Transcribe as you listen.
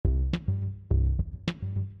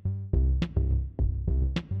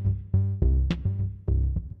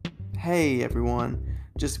Hey everyone,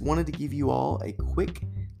 just wanted to give you all a quick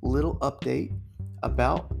little update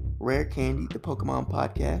about Rare Candy, the Pokemon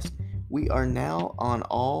podcast. We are now on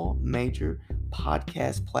all major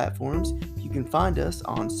podcast platforms. You can find us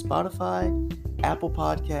on Spotify, Apple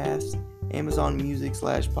Podcasts, Amazon Music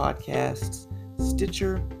 /podcasts,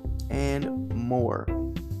 Stitcher, and more.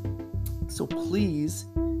 So please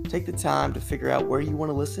take the time to figure out where you want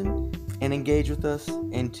to listen and engage with us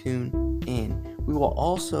and tune in. We will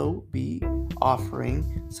also be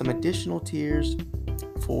offering some additional tiers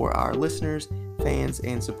for our listeners, fans,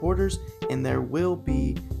 and supporters, and there will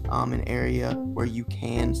be an area where you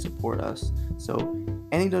can support us. So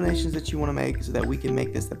any donations that you want to make so that we can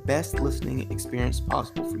make this the best listening experience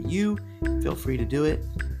possible for you, feel free to do it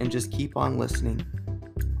and just keep on listening.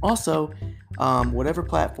 Also, whatever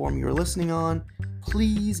platform you're listening on,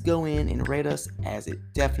 please go in and rate us, as it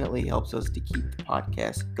definitely helps us to keep the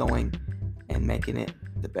podcast going and making it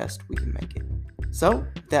the best we can make it. So,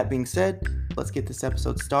 that being said, let's get this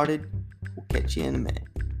episode started. We'll catch you in a minute.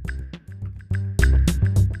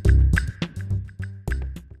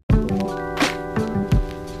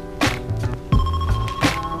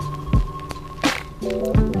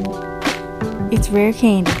 It's Rare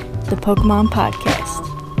Candy, the Pokemon podcast.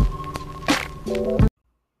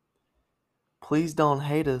 Please don't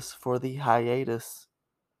hate us for the hiatus.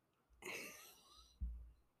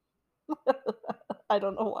 I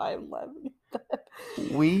don't know why I'm laughing at that.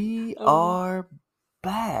 We are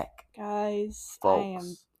back, Guys,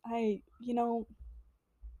 folks. I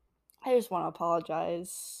just want to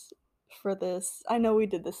apologize for this. I know we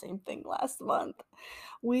did the same thing last month.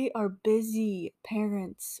 We are busy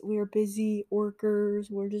parents. We are busy workers.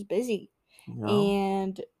 We're just busy.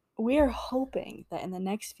 And we are hoping that in the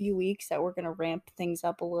next few weeks that we're going to ramp things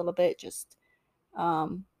up a little bit, just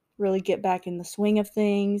really get back in the swing of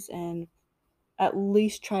things and at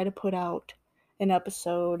least try to put out an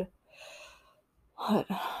episode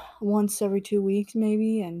once every 2 weeks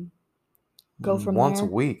maybe, and go from once there.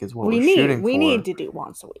 a week is what we're shooting for. We need to do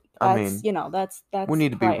once a week. That's we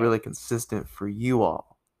need to be really consistent for you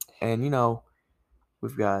all. And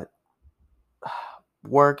we've got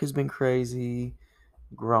work has been crazy,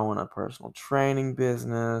 growing a personal training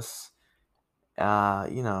business,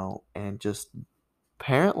 and just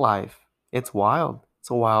parent life. It's wild. It's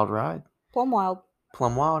a wild ride. Plum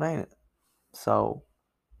wild, ain't it? So,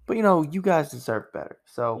 but you guys deserve better.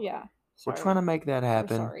 So yeah. We're trying to make that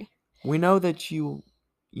happen. We're sorry. We know that you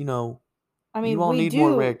all need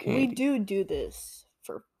more Rare Candy. We do this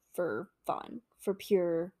for fun, for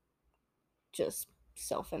pure, just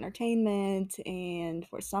self-entertainment, and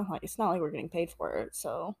it's not like we're getting paid for it.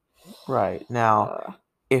 So right now,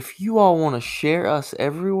 if you all want to share us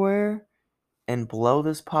everywhere and blow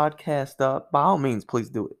this podcast up, by all means, please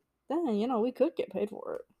do it. Then we could get paid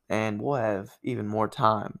for it, and we'll have even more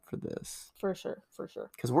time for this. For sure.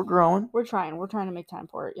 Because we're growing. We're trying to make time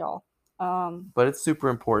for it, y'all. But it's super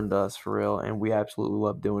important to us, for real, and we absolutely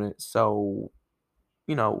love doing it. So,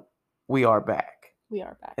 we are back.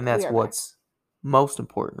 And that's what's most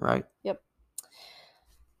important, right? Yep.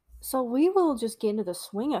 So we will just get into the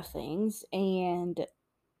swing of things, and a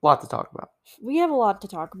lot to talk about. We have a lot to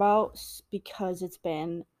talk about because it's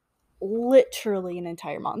been literally an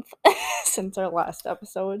entire month since our last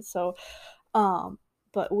episode. So,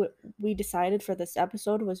 but what we decided for this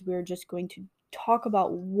episode was we were just going to talk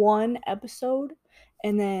about one episode,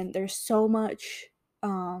 and then there's so much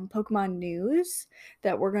Pokemon news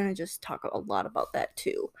that we're going to just talk a lot about that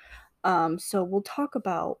too. So we'll talk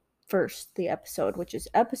about first the episode, which is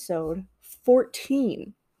episode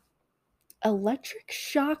 14, Electric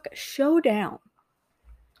Shock Showdown.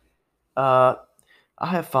 I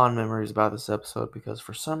have fond memories about this episode because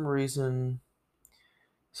for some reason,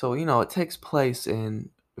 it takes place in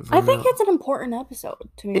I think it's an important episode,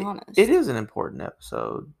 to be honest. It is an important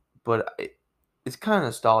episode, but it's kind of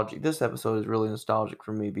nostalgic. This episode is really nostalgic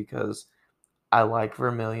for me because I like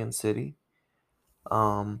Vermilion City.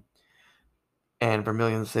 And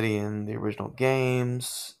Vermilion City in the original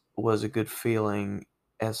games was a good feeling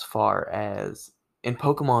as far as in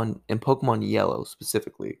Pokemon Yellow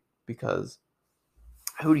specifically, because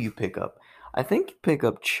who do you pick up? I think you pick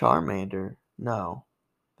up Charmander. No,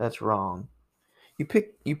 that's wrong. You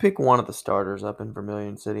pick one of the starters up in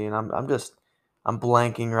Vermilion City, and I'm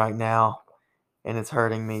blanking right now, and it's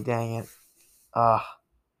hurting me. Dang it.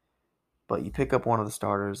 But you pick up one of the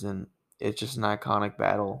starters, and it's just an iconic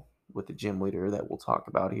battle with the gym leader that we'll talk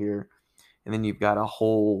about here. And then you've got a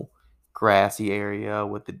whole grassy area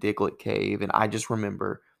with the Diglett Cave, and I just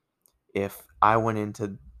remember if I went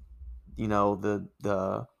into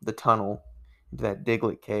the tunnel into that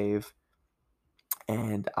Diglett Cave,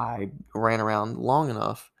 and I ran around long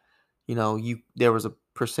enough, there was a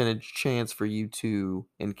percentage chance for you to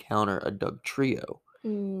encounter a Doug trio.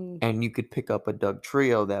 Mm, And you could pick up a Doug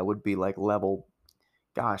trio that would be like level,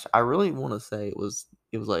 gosh, I really want to say it was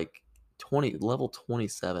like 20 level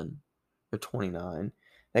 27 or 29.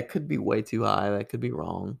 That could be way too high, that could be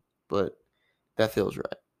wrong, but that feels right.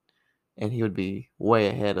 And he would be way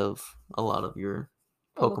ahead of a lot of your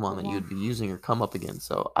other Pokemon that you Pokemon. would be using or come up against.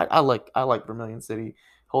 So I like Vermilion City.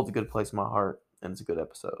 Holds a good place in my heart, and it's a good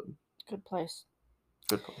episode. Good place.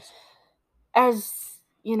 Good place. As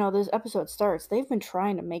this episode starts, they've been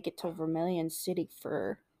trying to make it to Vermilion City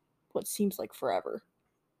for what seems like forever.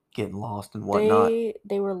 Getting lost and whatnot.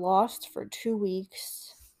 They were lost for 2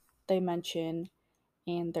 weeks. They mention,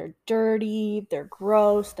 and they're dirty, they're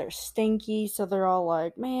gross, they're stinky. So they're all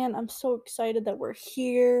like, "Man, I'm so excited that we're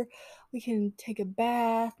here. We can take a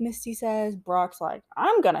bath." Misty says. Brock's like,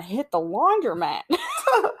 "I'm gonna hit the laundromat."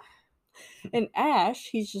 And Ash,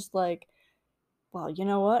 he's just like, "Well, you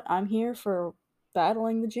know what? I'm here for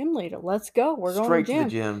battling the gym leader. Let's go. We're going to the Straight to the gym."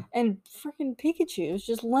 gym. And freaking Pikachu is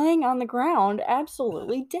just laying on the ground,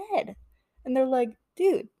 absolutely dead. And they're like,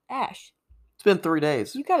 "Dude, Ash, It's been 3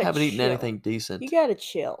 days. you gotta Haven't eaten chill. anything decent. You gotta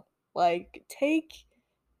chill. Like, take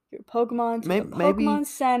your Pokemon to the Maybe Pokemon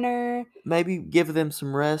Center. maybe give them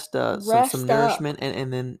some rest, some Rest up." nourishment,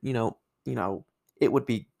 and then it would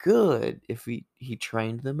be good if he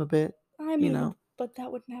trained them a bit. I mean, but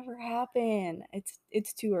that would never happen.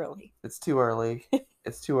 It's too early. It's too early.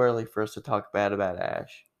 It's too early for us to talk bad about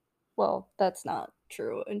Ash. Well, that's not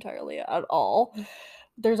true entirely at all.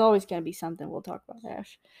 There's always going to be something we'll talk about,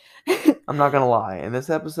 Ash. I'm not gonna lie. In this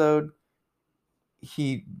episode,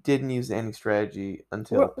 he didn't use any strategy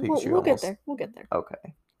until Pikachu We'll get almost. there. We'll get there.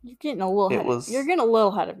 Okay. You're getting a little It ahead. was. You're getting a little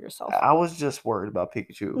ahead of yourself. I was just worried about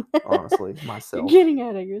Pikachu, honestly, You're myself. getting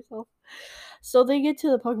ahead of yourself. So they get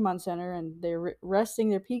to the Pokemon Center and they're resting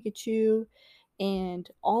their Pikachu, and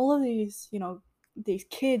all of these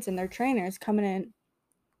kids and their trainers coming in.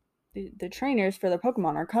 The trainers for their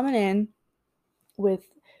Pokemon are coming in with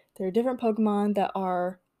their different Pokemon that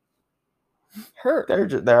are hurt.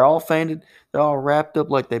 They're all fainted. They're all wrapped up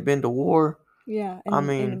like they've been to war. Yeah,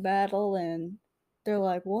 in a battle, and they're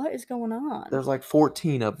like, "What is going on?" There's like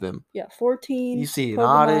 14 of them. Yeah, 14 You see an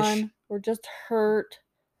Pokemon Oddish. were just hurt.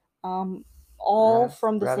 All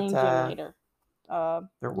from the same gym Rattata. leader,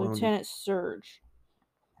 They're wounded. Lieutenant Surge.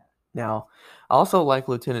 Now, I also like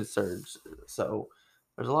Lieutenant Surge. So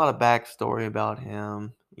there's a lot of backstory about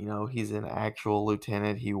him. He's an actual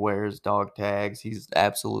lieutenant. He wears dog tags. He's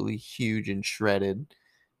absolutely huge and shredded.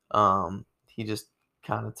 He just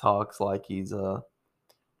kind of talks like he's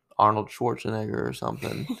Arnold Schwarzenegger or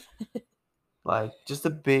something. Like just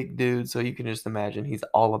a big dude. So you can just imagine he's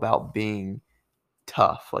all about being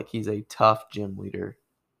tough. Like he's a tough gym leader.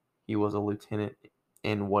 He was a lieutenant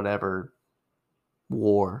in whatever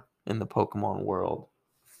war in the Pokemon world.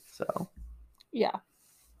 So Yeah,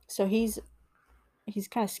 so he's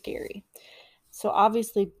kind of scary. So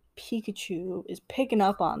obviously Pikachu is picking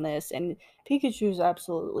up on this, and Pikachu is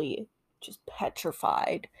absolutely just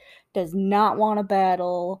petrified. Does not want to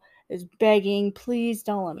battle. Is begging, "Please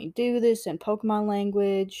don't let me do this," in Pokemon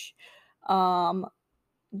language.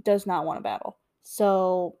 Does not want to battle.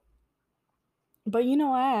 So, but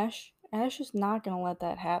Ash is not gonna let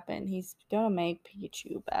that happen. He's gonna make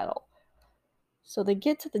Pikachu battle. So they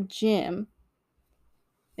get to the gym,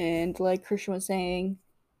 and like Christian was saying,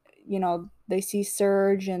 they see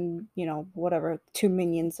Surge and, whatever, two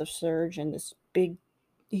minions of Surge and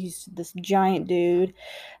he's this giant dude.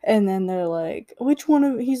 And then they're like,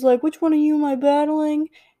 he's like, "Which one of you am I battling?"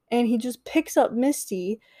 And he just picks up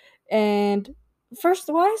Misty. And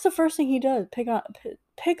why is the first thing he does pick up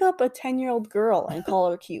a 10-year-old girl and call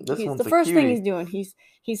her cute? This one's The a first thing cutie. he's doing,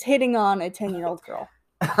 he's hitting on a 10-year-old girl.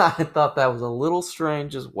 I thought that was a little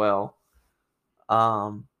strange as well.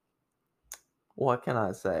 What can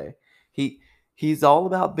I say? He's all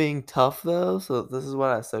about being tough though, so this is what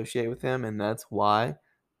I associate with him, and that's why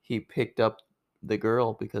he picked up the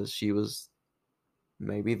girl, because she was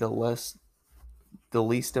maybe the least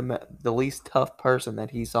tough person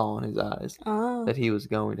that he saw in his eyes that he was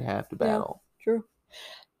going to have to battle. Yeah,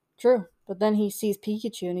 true. But then he sees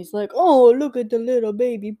Pikachu and he's like, "Oh, look at the little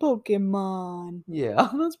baby Pokemon." Yeah,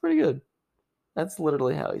 that's pretty good. That's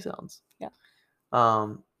literally how he sounds. Yeah.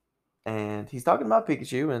 And he's talking about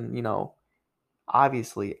Pikachu, and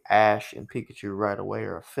obviously Ash and Pikachu right away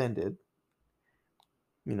are offended.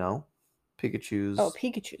 Pikachu's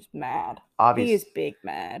mad. obvious. He is big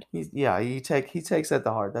mad. He takes that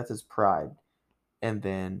to heart. That's his pride. And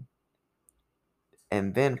then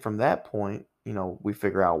from that point, we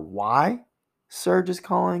figure out why. Surge is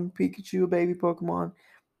calling Pikachu a baby Pokemon.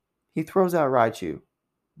 He throws out Raichu.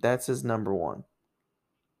 That's his number one.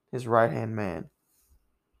 His right-hand man.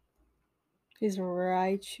 He's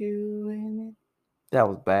Raichu. That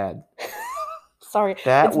was bad. Sorry,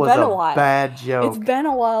 That it's was been a a while. bad It's joke. been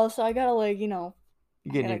a while, so I gotta You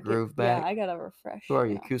getting your groove back? Yeah, I gotta refresh. Who are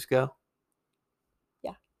you, Cusco?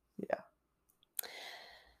 Yeah. Yeah.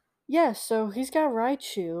 Yeah, so he's got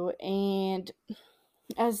Raichu, and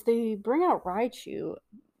as they bring out Raichu,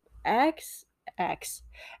 X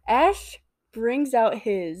Ash brings out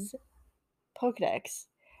his Pokedex,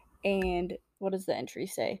 and what does the entry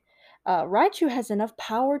say? Raichu has enough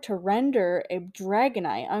power to render a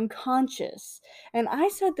Dragonite unconscious. And I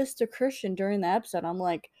said this to Christian during the episode. I'm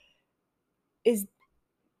like, is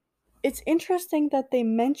it's interesting that they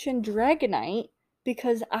mentioned Dragonite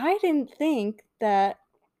because I didn't think that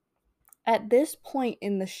at this point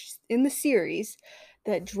in the series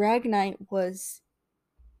that Dragonite was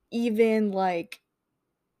even like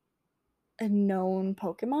a known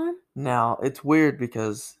Pokemon. Now, it's weird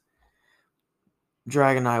because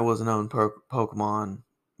Dragonite was a known Pokemon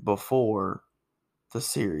before the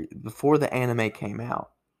series, before the anime came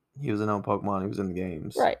out. He was a known Pokemon. He was in the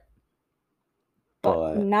games. Right.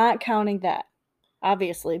 But not counting that,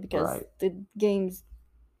 obviously, because the games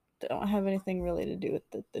don't have anything really to do with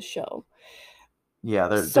the show. Yeah,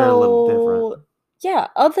 they're a little different. Yeah,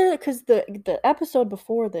 because the episode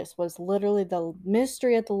before this was literally the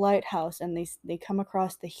mystery at the lighthouse, and they come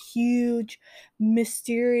across the huge,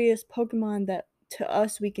 mysterious Pokemon that to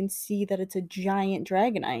us we can see that it's a giant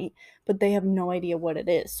Dragonite, but they have no idea what it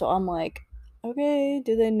is. So I'm like, okay,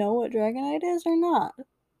 do they know what Dragonite is or not?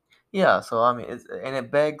 Yeah, so I mean, and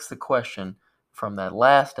it begs the question from that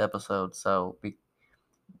last episode. So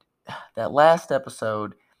that last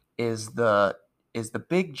episode is the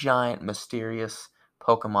big giant mysterious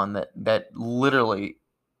Pokemon that literally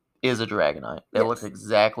is a Dragonite. It looks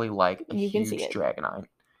exactly like a huge Dragonite.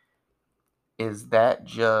 Is that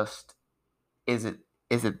just is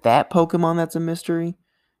it that Pokemon that's a mystery?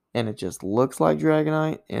 And it just looks like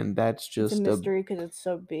Dragonite, and that's just it's a mystery because it's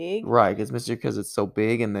so big. Right, it's mystery because it's so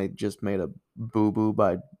big, and they just made a boo-boo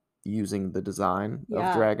by using the design of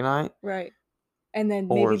Dragonite. Right. And then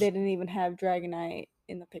maybe they didn't even have Dragonite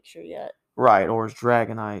in the picture yet. Right, or is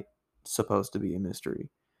Dragonite supposed to be a mystery?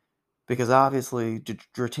 Because obviously,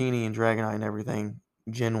 Dratini and Dragonite and everything,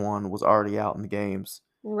 Gen 1 was already out in the games.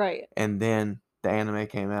 Right. And then the anime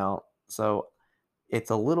came out. So it's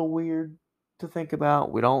a little weird to think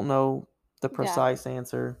about. We don't know the precise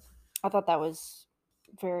answer. I thought that was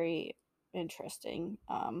very interesting.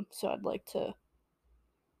 So I'd like to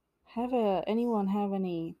have anyone have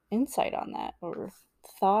any insight on that or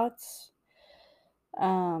thoughts.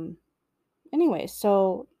 Anyway,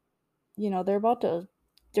 so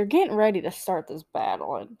they're getting ready to start this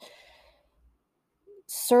battle, and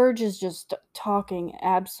Surge is just talking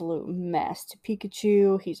absolute mess to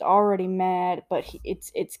Pikachu. He's already mad, but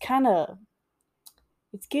it's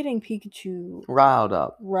getting Pikachu riled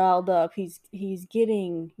up. He's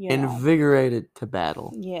getting invigorated to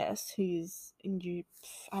battle. Yes, he's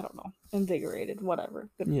I don't know, invigorated, whatever.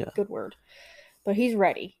 Good word. But he's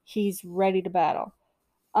ready. He's ready to battle.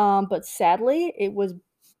 But sadly, it was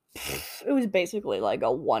basically like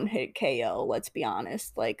a one-hit KO, let's be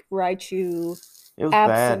honest. Like Raichu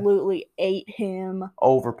absolutely ate him.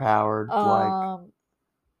 Overpowered,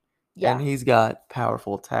 yeah. And he's got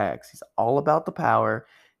powerful attacks. He's all about the power.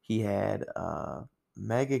 He had a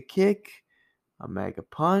Mega Kick, a Mega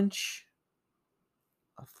Punch,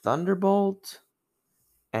 a Thunderbolt,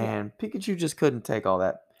 and Pikachu just couldn't take all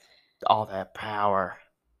that power.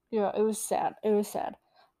 Yeah, it was sad.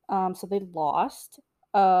 So they lost.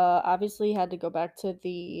 Obviously had to go back to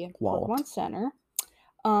the Pokemon Center.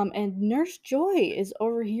 And Nurse Joy is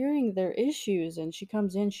overhearing their issues, and she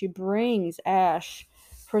comes in, she brings Ash,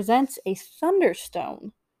 presents a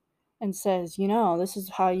Thunderstone, and says, this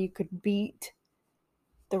is how you could beat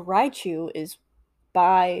the Raichu is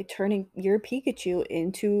by turning your Pikachu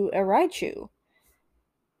into a Raichu.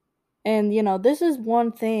 And, this is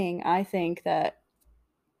one thing I think that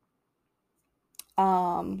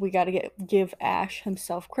we got to give Ash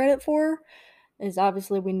himself credit for, is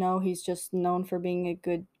obviously we know he's just known for being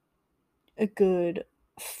a good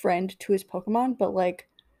friend to his Pokemon, but like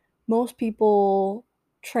most people,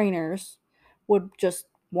 trainers would just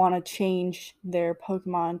want to change their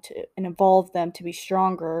Pokemon and evolve them to be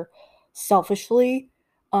stronger selfishly.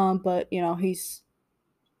 But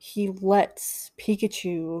he lets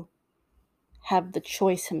Pikachu have the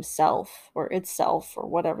choice himself or itself or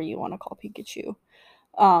whatever you want to call Pikachu.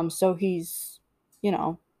 So he's,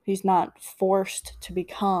 He's not forced to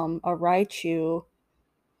become a Raichu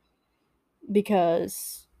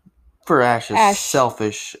because For Ash's Ash,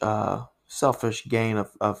 selfish gain of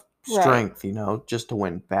right, strength, just to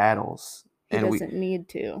win battles. he And we doesn't need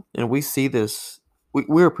to. and we see this. We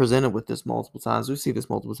were presented with this multiple times. We see this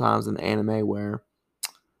multiple times in anime where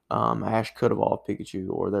Ash could evolve Pikachu,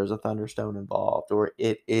 or there's a Thunderstone involved, or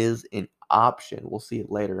it is an option. We'll see it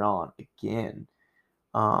later on again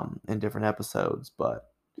in different episodes. But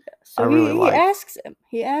I So really he like asks him.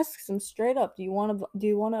 He asks him straight up, "Do you want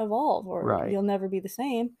to evolve, or right. you'll never be the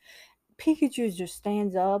same?" Pikachu just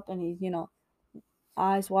stands up and he's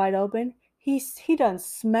eyes wide open. He done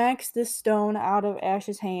smacks this stone out of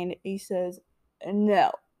Ash's hand. He says,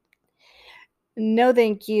 "No, no,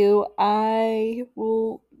 thank you. I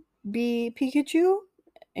will be Pikachu,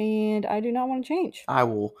 and I do not want to change." I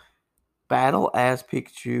will battle as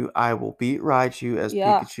Pikachu. I will beat Raichu as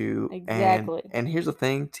Yeah, Pikachu. And exactly. and here's the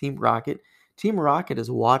thing, Team Rocket is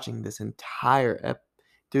watching this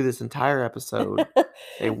through this entire episode.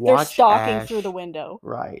 They They're watch stalking through the Ash, window.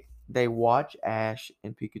 right. They watch Ash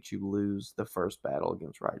and Pikachu lose the first battle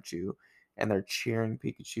against Raichu, and they're cheering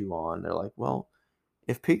Pikachu on. They're like, "Well,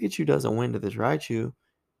 if Pikachu doesn't win to this Raichu,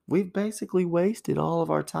 we've basically wasted all of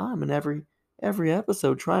our time in every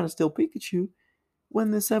episode trying to steal Pikachu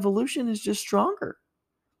when this evolution is just stronger."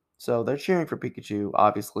 So they're cheering for Pikachu.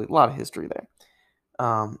 Obviously, a lot of history there.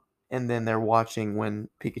 Um, and then they're watching when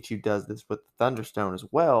Pikachu does this with the Thunderstone as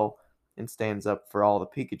well, and stands up for all the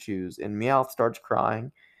Pikachus. And Meowth starts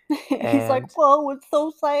crying, He's like, and "Whoa, it's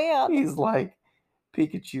so sad." he's like,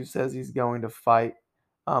 Pikachu says he's going to fight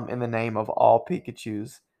in the name of all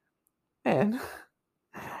Pikachus, and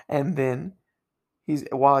and then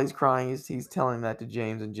while he's crying, he's telling that to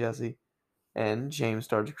James and Jesse, and James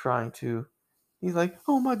starts crying too. He's like,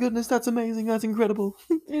 "Oh my goodness, that's amazing, that's incredible,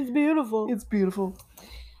 It's beautiful. it's beautiful."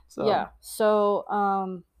 Yeah. So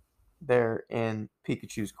So, they're in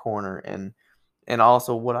Pikachu's corner, and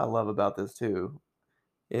also what I love about this too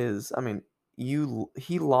is, I mean,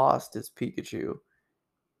 he lost his Pikachu.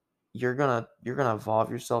 You're gonna evolve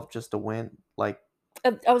yourself just to win. Like,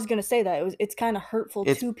 I was gonna say that it's kind of hurtful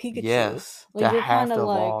it's to Pikachu. yes, Like to you're kind have of to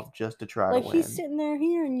evolve just to try to like he's win. sitting there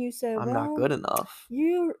here, and you say, I'm not "Well, good enough.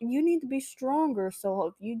 you need to be stronger. So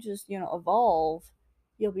if you just evolve,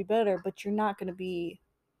 you'll be better. But you're not gonna be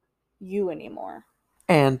you anymore.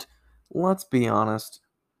 And let's be honest,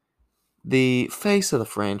 the face of the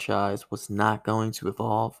franchise was not going to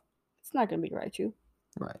evolve. It's not gonna be Raichu."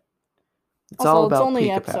 Right. It's all Also, it's about only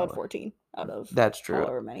Pika episode power. 14 out of That's true.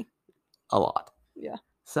 however many. A lot. Yeah,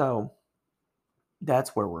 So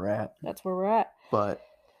that's where we're at. that's where we're at. But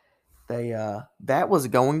they that was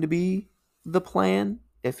going to be the plan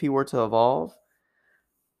if he were to evolve.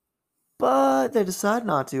 But they decide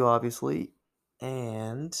not to, obviously.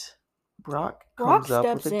 And Brock Brock comes up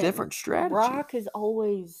with steps a in. different strategy. Brock is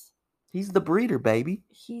always He's the breeder, baby.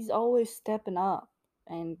 he's always stepping up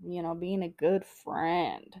and being a good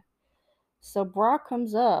friend. So Brock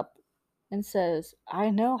comes up and says, "I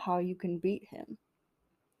know how you can beat him."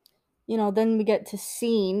 Then we get to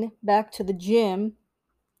scene back to the gym,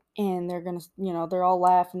 and they're gonna, they're all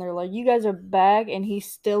laughing. They're like, "You guys are back, and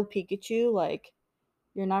he's still Pikachu. Like,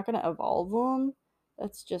 you're not gonna evolve him?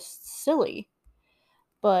 That's just silly."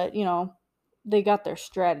 But they got their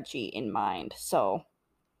strategy in mind. So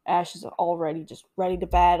Ash is already just ready to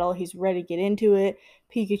battle. He's ready to get into it.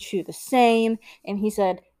 Pikachu the same, and he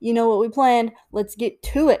said, "You know what we planned? Let's get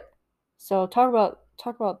to it." So talk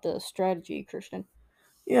about the strategy, Christian.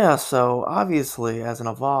 Yeah, so obviously, as an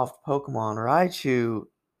evolved Pokemon, Raichu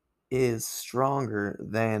is stronger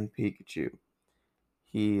than Pikachu.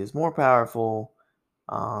 He is more powerful.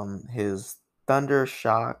 His thunder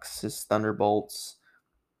shocks, his thunderbolts,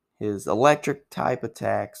 his electric type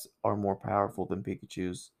attacks are more powerful than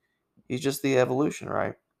Pikachu's. He's just the evolution,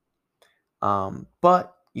 right?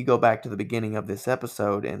 But you go back to the beginning of this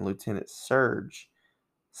episode, and Lieutenant Surge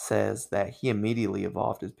says that he immediately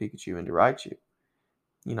evolved his Pikachu into Raichu,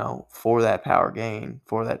 for that power gain,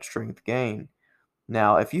 for that strength gain.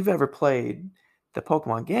 Now, if you've ever played the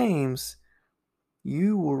Pokemon games,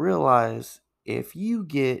 you will realize if you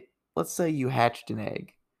get, let's say you hatched an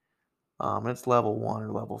egg, and it's level 1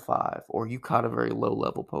 or level 5, or you caught a very low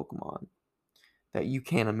level Pokemon that you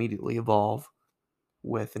can immediately evolve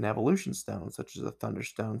with an evolution stone, such as a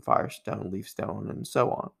Thunderstone, Firestone, Leaf Stone, and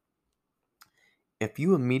so on. If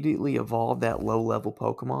you immediately evolve that low level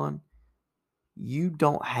Pokemon, you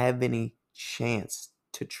don't have any chance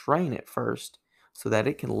to train it first so that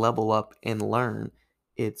it can level up and learn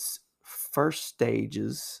its first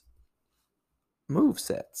stages move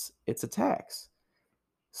sets, its attacks.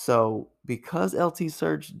 So because LT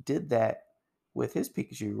Surge did that with his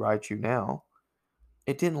Pikachu, Raichu now,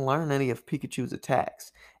 it didn't learn any of Pikachu's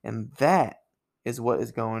attacks. And that is what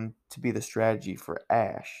is going to be the strategy for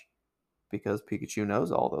Ash, because Pikachu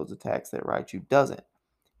knows all those attacks that Raichu doesn't.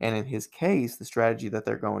 And in his case, the strategy that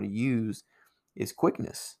they're going to use is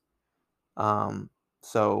quickness. Um,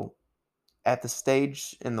 so at the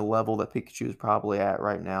stage and the level that Pikachu is probably at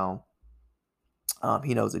right now,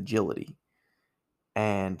 he knows agility,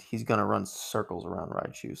 and he's going to run circles around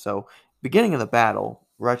Raichu. So beginning of the battle,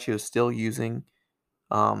 Raichu is still using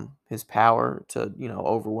his power to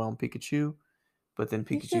overwhelm Pikachu, but then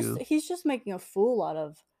Pikachu He's just making a fool out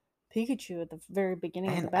of Pikachu at the very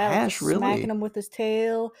beginning of the and battle, Ash just smacking really him with his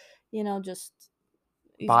tail, just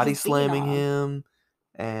he's body just beating slamming on him. him.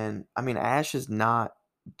 And I mean, Ash is not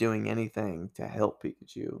doing anything to help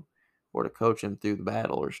Pikachu or to coach him through the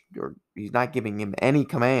battle, or he's not giving him any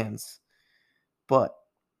commands. But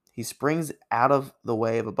he springs out of the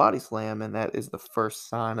way of a body slam, and that is the first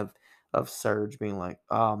sign of Surge being like,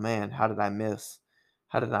 "Oh man, how did I miss?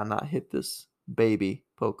 How did I not hit this baby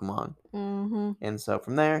Pokemon?" Mm-hmm. And so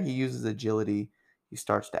from there, he uses agility. He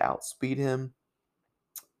starts to outspeed him.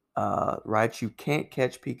 Raichu can't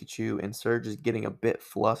catch Pikachu, and Surge is getting a bit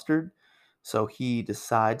flustered. So he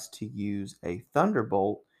decides to use a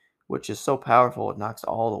Thunderbolt, which is so powerful it knocks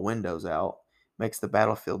all the windows out, makes the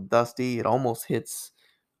battlefield dusty. It almost hits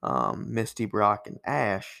Misty, Brock, and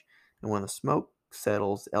Ash. And when the smoke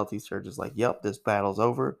settles, LT Surge is like, "Yep, this battle's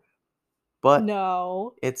over." But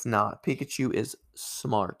No. it's not. Pikachu is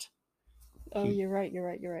smart. Oh, He you're right. You're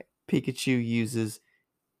right. You're right. Pikachu uses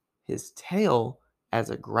his tail as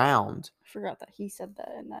a ground I forgot that he said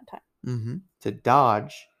that in that time. to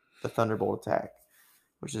dodge the Thunderbolt attack,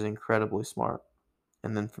 which is incredibly smart.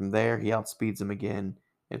 And then from there, he outspeeds him again,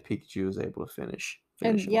 and Pikachu is able to finish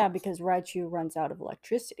And him yeah, off. because Raichu runs out of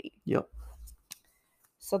electricity. Yep.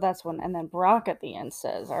 So that's when, and then Brock at the end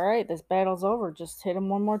says, "All right, this battle's over. Just hit him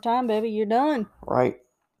one more time, baby. You're done." Right.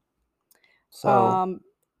 So Um,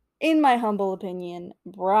 in my humble opinion,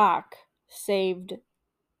 Brock saved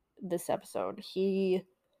this episode.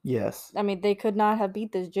 yes. I mean, they could not have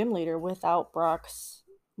beat this gym leader without Brock's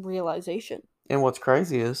realization. And what's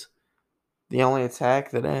crazy is the only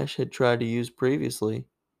attack that Ash had tried to use previously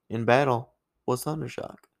in battle was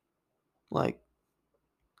Thundershock. Like,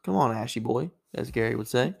 come on, Ashy boy, as Gary would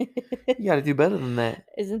say. You got to do better than that.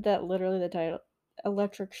 Isn't that literally the title?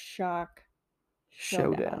 Electric Shock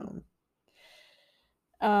Showdown.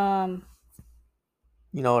 Showdown.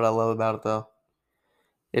 You know what I love about it though?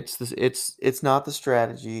 It's not the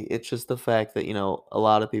strategy. It's just the fact that a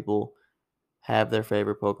lot of people have their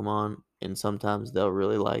favorite Pokemon, and sometimes they'll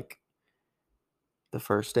really like the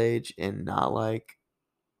first stage and not like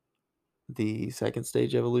the second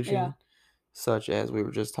stage evolution, Yeah. such as we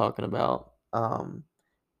were just talking about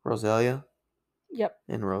Roselia Yep.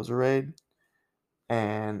 and Roserade.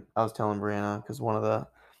 And I was telling Brianna, because one of the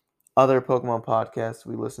other Pokemon podcasts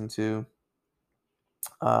we listen to,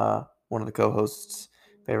 one of the co-hosts'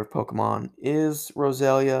 favorite Pokemon is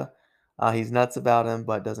Roselia. He's nuts about him,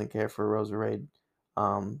 but doesn't care for Roserade,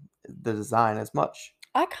 the design as much.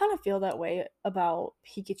 I kind of feel that way about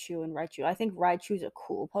Pikachu and Raichu. I think Raichu's a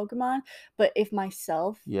cool Pokemon, but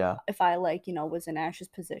Yeah. if I was in Ash's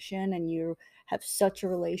position and you have such a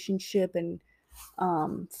relationship and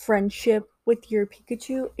friendship with your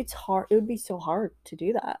Pikachu, it's hard. It would be so hard to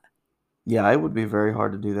do that Yeah, it would be very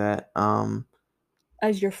hard to do that.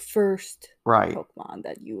 as your first Right. Pokemon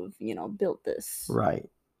that you've, built this Right.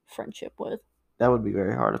 friendship with. That would be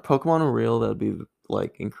very hard. If Pokemon were real, that would be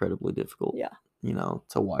like incredibly difficult. Yeah.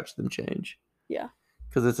 To watch them change. Yeah.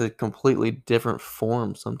 Because it's a completely different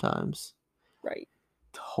form sometimes. Right.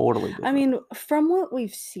 Totally different. I mean, from what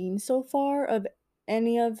we've seen so far of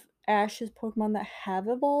any of Ash's Pokemon that have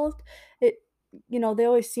evolved, they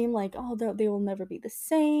always seem like, oh, they will never be the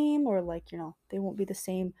same, or like, they won't be the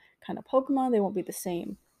same kind of Pokemon, they won't be the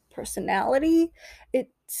same personality.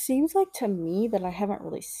 It seems like to me that I haven't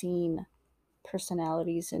really seen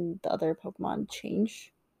personalities in the other Pokemon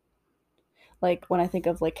change. Like when I think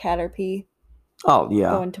of like Caterpie Oh,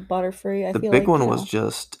 yeah. going to Butterfree, I The feel big like, one was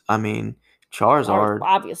just, Charizard.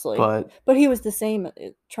 obviously. But he was the same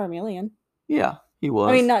Charmeleon. yeah, he was.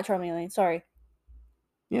 I mean, not Charmeleon, sorry.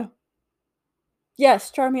 Yeah.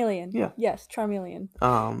 Yes, Charmeleon. Yeah. Yes, Charmeleon.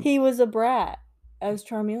 Um, He was a brat as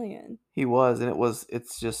Charmeleon. he was, and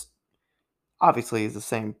it's just, obviously he's the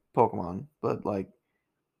same Pokemon, but like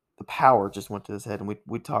the power just went to his head, and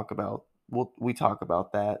we talk about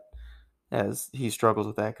that as he struggles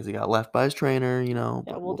with that because he got left by his trainer, Yeah,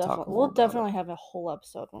 but we'll talk definitely more about it. have a whole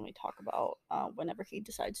episode when we talk about whenever he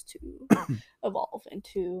decides to evolve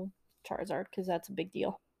into Charizard, because that's a big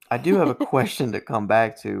deal. I do have a question to come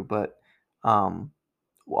back to, but um,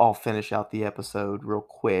 I'll finish out the episode real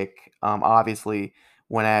quick. Obviously,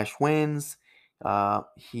 when Ash wins,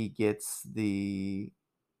 he gets the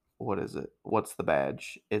what is it? What's the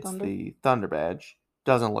badge? It's Thunder. the Thunder badge.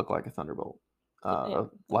 Doesn't look like a Thunderbolt, Yeah, a that's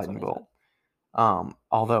what lightning I said. bolt.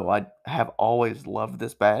 Although I have always loved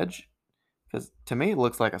this badge because to me it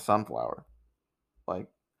looks like a sunflower. Like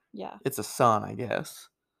Yeah, it's a sun, I guess.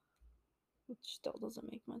 which still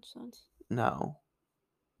doesn't make much sense. No,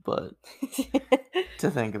 but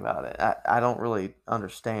to think about it, I don't really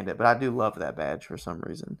understand it, but I do love that badge for some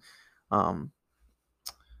reason. Um,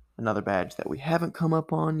 Another badge that we haven't come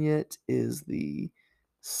up on yet is the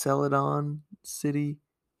Celadon City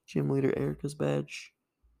Gym Leader Erica's badge.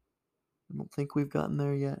 I don't think we've gotten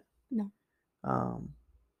there yet. No. Um,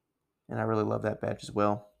 and I really love that badge as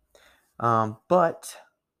well. But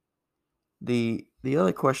the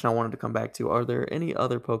other question I wanted to come back to: are there any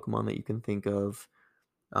other Pokemon that you can think of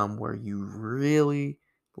where you really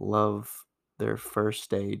love their first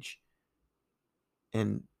stage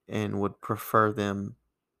and would prefer them,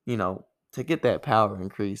 to get that power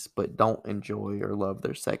increase, but don't enjoy or love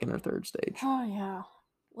their second or third stage? Oh yeah.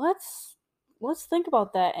 Let's think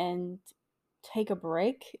about that and take a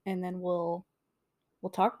break, and then we'll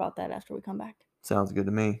talk about that after we come back. Sounds good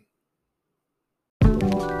to me.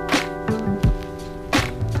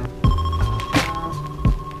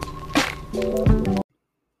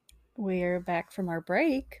 We're back from our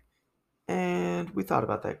break. And we thought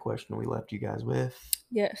about that question we left you guys with.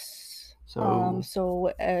 Yes. So,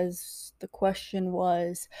 So as the question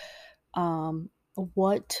was,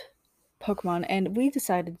 what Pokemon, and we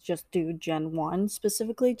decided to just do Gen 1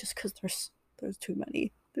 specifically just because there's too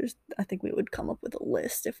many. I think we would come up with a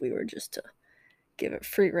list if we were just to give it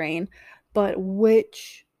free reign. But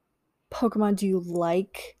which Pokemon do you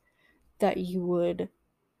like that you would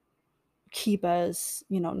keep as,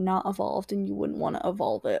 not evolved, and you wouldn't want to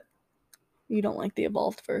evolve it? You don't like the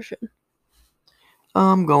evolved version.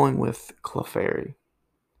 I'm going with Clefairy.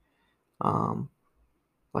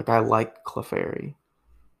 Like I like Clefairy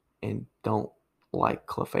and don't like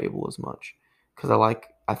Clefable as much because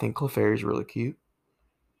I think Clefairy is really cute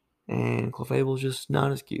and Clefable's just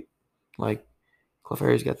not as cute. Like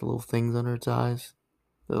Clefairy's got the little things under its eyes,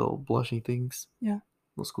 the little blushy things, Yeah.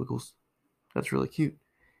 little squiggles. That's really cute.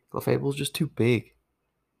 Clefable's just too big.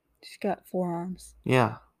 She's got 4 arms.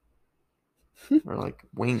 Yeah, or like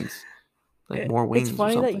wings, like more It's wings or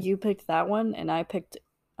funny that something. you picked that one and I picked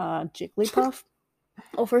Jigglypuff.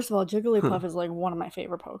 Oh, first of all, Jigglypuff is like one of my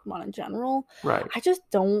favorite Pokemon in general. Right. I just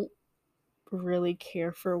don't really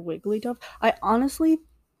care for Wigglytuff. I honestly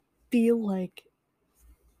feel like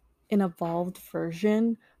an evolved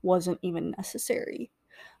version wasn't even necessary.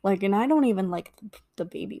 Like, and I don't even like the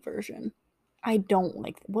baby version. I don't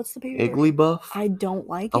like, what's the baby version? Igglybuff. I don't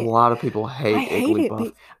like A it. lot of people I hate hate it.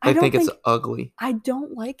 Igglybuff. I They don't think it's think ugly. I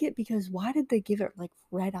don't like it because why did they give it like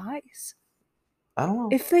red eyes? I don't know.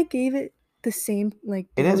 If they gave it the same like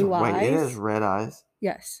It has blue eyes, it has red eyes.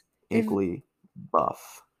 yes. If Igglybuff.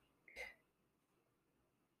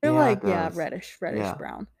 they're Yeah, like, it yeah, does. reddish Yeah.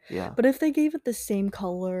 brown. Yeah. But if they gave it the same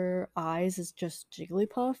color eyes as just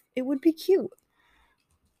Jigglypuff, it would be cute.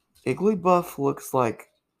 Igglybuff looks like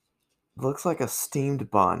a steamed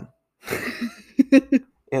bun.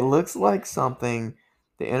 It looks like something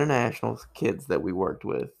the international kids that we worked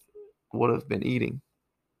with would have been eating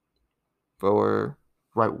for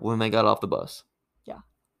right when they got off the bus. Yeah.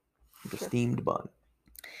 The Sure. steamed bun.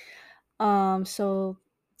 So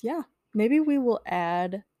yeah, maybe we will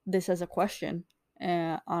add this as a question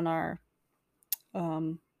on our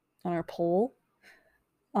poll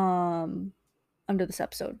under this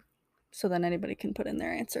episode, so then anybody can put in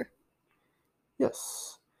their answer.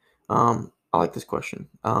 Yes. I like this question.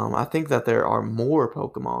 I think that there are more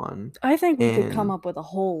Pokemon. I think we could come up with a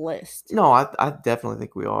whole list. No, I definitely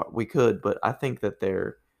think we could, but I think that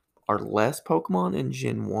there are less Pokemon in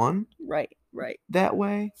Gen 1 Right. that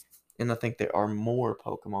way, and I think there are more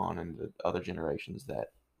Pokemon in the other generations that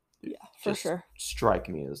for sure strike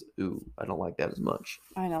me as, ooh, I don't like that as much.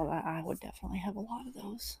 I know that I would definitely have a lot of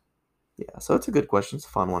those. Yeah, so it's a good question. It's a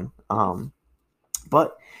fun one.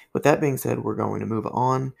 But with that being said, we're going to move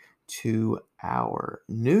on to our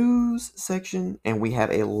news section, and we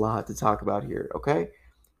have a lot to talk about here, okay?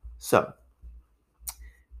 So,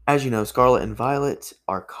 as you know, Scarlet and Violet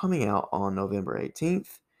are coming out on November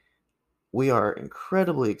 18th. We are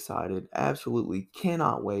incredibly excited, absolutely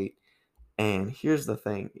cannot wait. And here's the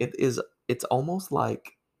thing, it it's almost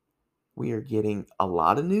like we are getting a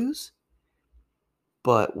lot of news,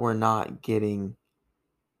 but we're not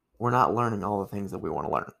learning all the things that we want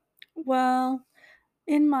to learn. Well,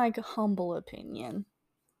 in my humble opinion,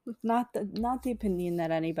 not the opinion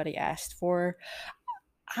that anybody asked for,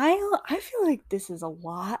 I feel like this is a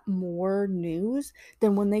lot more news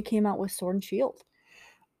than when they came out with Sword and Shield.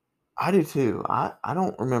 I do too. I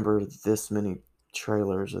don't remember this many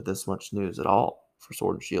trailers or this much news at all for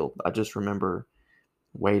Sword and Shield. I just remember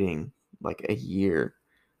waiting like a year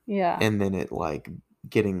Yeah. and then it like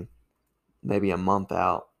getting maybe a month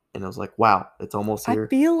out and I was like, wow, it's almost I here.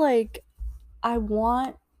 feel like I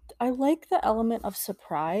like the element of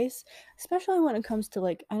surprise, especially when it comes to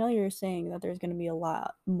like I know you're saying that there's going to be a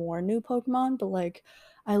lot more new Pokemon, but like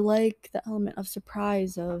I like the element of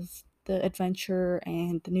surprise of the adventure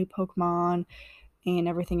and the new Pokemon and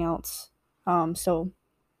everything else. So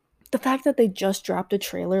the fact that they just dropped a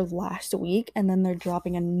trailer last week and then they're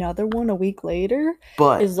dropping another one a week later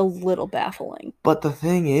But is a little baffling. but the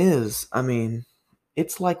thing is, I mean,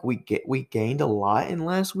 it's like we gained a lot in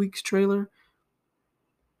last week's trailer,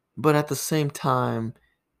 but at the same time,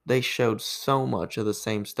 they showed so much of the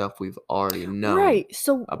same stuff we've already known Right.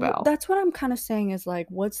 So about. that's what I'm kind of saying is like,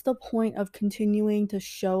 what's the point of continuing to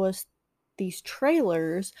show us these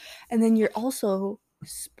trailers and then you're also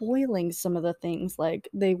spoiling some of the things like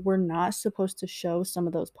they were not supposed to show some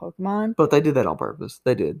of those Pokemon. But they did that on purpose.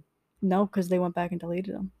 They did. No, because they went back and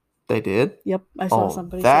deleted them. They did? Yep, I saw Oh,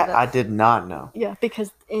 somebody say that that. I did not know. Yeah,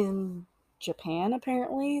 because in Japan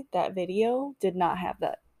apparently that video did not have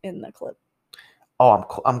that in the clip. Oh,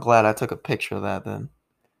 I'm glad I took a picture of that then.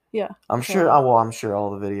 Yeah. I'm so- sure. I'm sure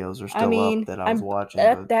all the videos are still up that I was watching.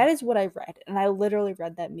 But that is what I read, and I literally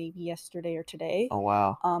read that maybe yesterday or today. oh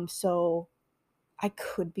wow. So I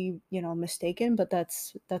could be, mistaken, but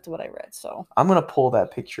that's what I read. So I'm gonna pull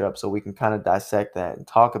that picture up so we can kind of dissect that and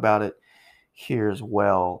talk about it here as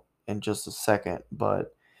well in just a second.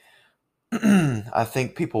 But I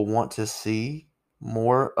think people want to see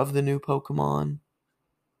more of the new Pokemon.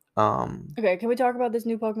 okay, can we talk about this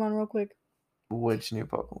new Pokemon real quick? Which new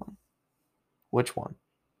Pokemon? Which one?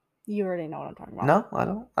 You already know what I'm talking about. No, I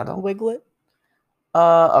don't. I don't. Wiglet.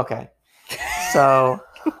 Okay. So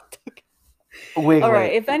Wiglet. All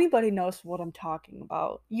right, if anybody knows what I'm talking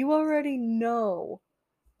about, you already know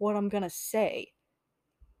what I'm gonna say.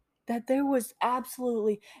 That there was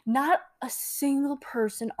absolutely not a single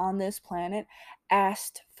person on this planet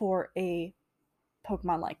asked for a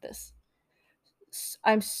Pokemon like this.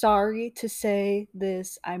 I'm sorry to say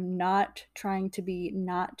this. I'm not trying to be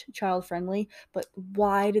not child friendly, but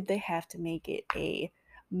why did they have to make it a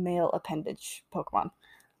male appendage Pokemon?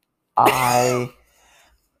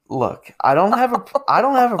 Look, I don't have a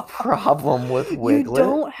problem with Wiglet. You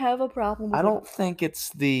don't have a problem with I don't think it's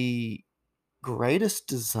the greatest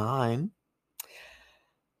design.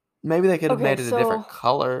 Maybe they could have made it a different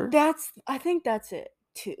color. I think that's it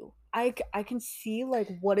too. I can see like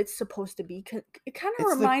what it's supposed to be. It kind of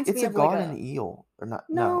reminds me it's a of garden like eel or not?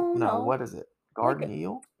 No. What is it? Garden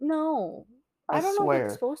eel? No. I don't know what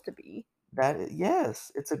it's supposed to be.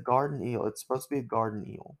 Yes, it's a garden eel. It's supposed to be a garden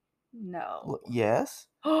eel. No. Yes,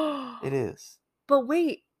 it is. But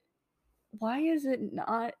wait, why is it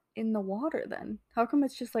not in the water then? How come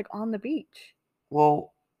it's just like on the beach?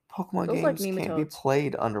 Well, Pokemon Those like games can't be nematodes.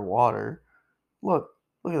 played underwater. Look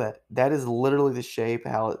at that. That is literally the shape,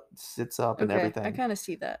 how it sits up and Okay, I everything. kind of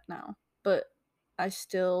see that now, but I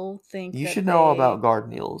still think You that should know about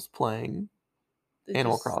garden eels playing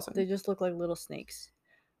Animal Crossing. They just look like little snakes,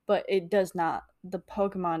 but it does not. The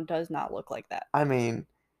Pokemon does not look like that. I mean,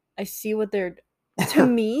 I see what they're. To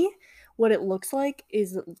me, what it looks like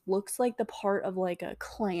is it looks like the part of like a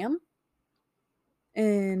clam,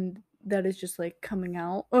 and that is just like coming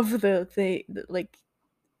out of the thing, like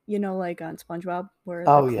like on SpongeBob, where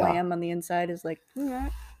the clam on the inside is like.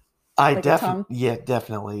 Like a tongue. Yeah,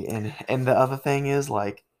 definitely. And the other thing is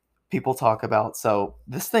like people talk about so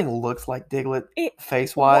this thing looks like Diglett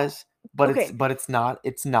face wise, but it's not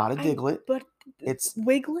a Diglett. But it's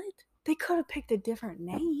Wiglet. They could have picked a different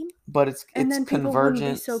name. But it's then people wouldn't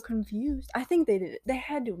be so Convergence. confused. I think they did it. They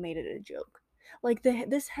had to have made it a joke. Like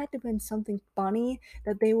this had to have been something funny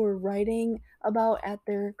that they were writing about at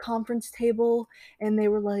their conference table, and they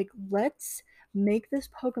were like, "Let's make this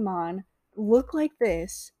Pokemon look like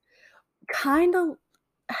this, kind of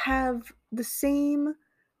have the same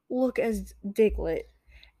look as Diglett,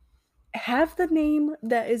 have the name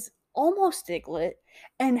that is almost Diglett,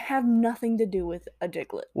 and have nothing to do with a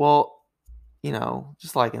Diglett." Well,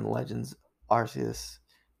 just like in Legends Arceus,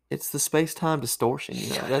 it's the space-time distortion.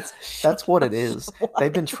 That's what it is.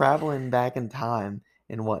 They've been traveling back in time,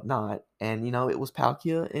 and whatnot. And it was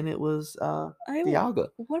Palkia and it was I Dialga.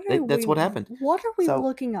 what are That's we what happened. what are we So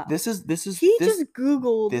looking up? this is He just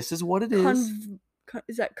googled this is what it is.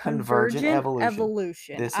 is that Convergent convergent evolution.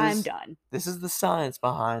 evolution? This I'm is done. this is the science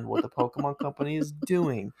behind what the Pokemon Company is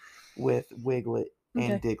doing with Wiglet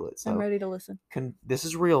and Okay, Diglett. I'm So ready to listen. this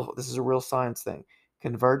is real. This is a real science thing.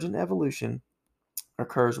 Convergent evolution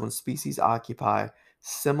occurs when species occupy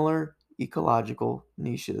similar ecological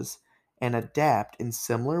niches and adapt in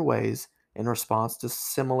similar ways in response to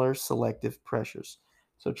similar selective pressures.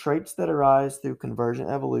 So, traits that arise through convergent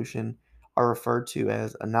evolution are referred to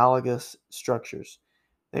as analogous structures.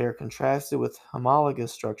 They are contrasted with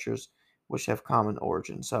homologous structures which have common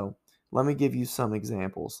origin. So, let me give you some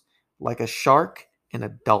examples. Like a shark and a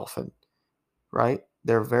dolphin, right?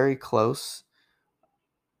 They're very close.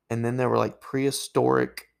 And then there were like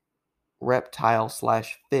prehistoric reptile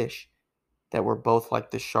slash fish that were both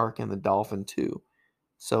like the shark and the dolphin too.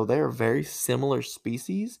 So they are very similar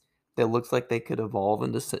species that looks like they could evolve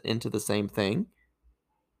into the same thing,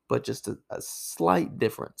 but just a slight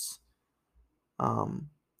difference. Um,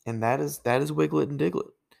 and that is Wiglet and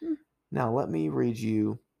Diglett. Hmm. Now let me read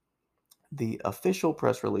you the official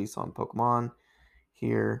press release on Pokemon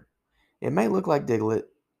here. It may look like Diglett,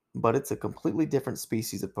 but it's a completely different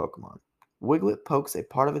species of Pokemon. Wiglet pokes a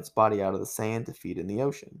part of its body out of the sand to feed in the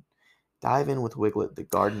ocean. Dive in with Wiglet, the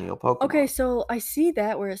Gardeneal Okay, Pokemon. so I see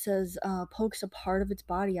that where it says pokes a part of its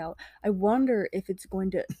body out. I wonder if it's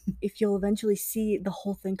going to, if you'll eventually see the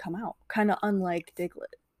whole thing come out, kind of unlike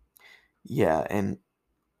Diglett. Yeah, and If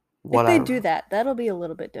what they do that, that'll be a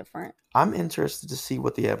little bit different. I'm interested to see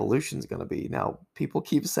what the evolution is going to be. Now, people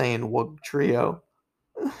keep saying Wug Trio.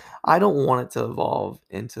 I don't want it to evolve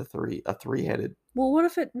into a three-headed. Well, what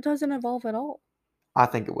if it doesn't evolve at all? I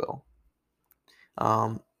think it will.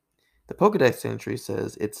 Um, the Pokedex entry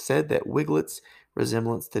says it's said that Wiglet's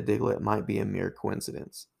resemblance to Diglett might be a mere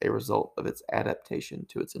coincidence, a result of its adaptation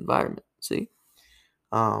to its environment. See,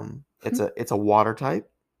 it's a water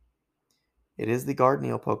type. It is the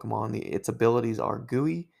Gardeneal Pokemon. Its abilities are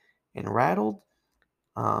Gooey and Rattled.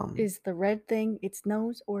 Is the red thing its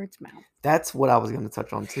nose or its mouth? That's what I was going to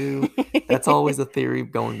touch on too. That's always a theory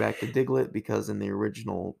going back to Diglett because in the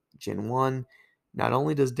original Gen 1, not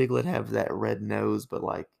only does Diglett have that red nose, but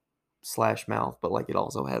like slash mouth, but like it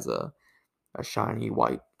also has a shiny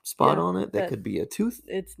white spot Yeah, on it that could be a tooth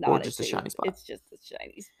it's or not a just a tooth. shiny spot. It's just a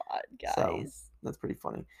shiny spot, So guys. that's pretty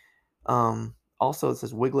funny. Also, it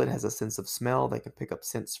says Wiglet has a sense of smell that can pick up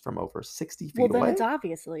scents from over 60 Well, feet then away. it's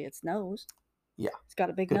obviously its nose. Yeah, It's got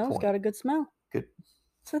a big good nose, point. got a good smell. Good.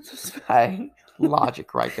 Sense of smell. Hey,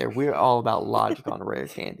 logic right there. We're all about logic on rare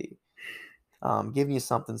candy. Giving you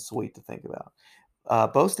something sweet to think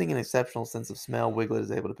about. Boasting an exceptional sense of smell, Wiglet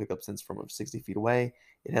is able to pick up scents from over 60 feet away.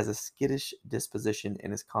 It has a skittish disposition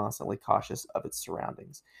and is constantly cautious of its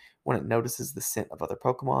surroundings. When it notices the scent of other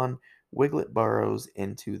Pokemon, Wiglet burrows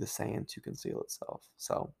into the sand to conceal itself.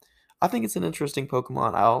 So, I think it's an interesting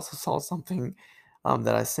Pokemon. I also saw something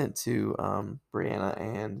that I sent to Brianna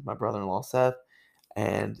and my brother-in-law Seth,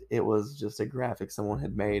 and it was just a graphic someone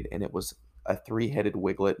had made, and it was a three-headed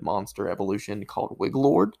Wiglet monster evolution called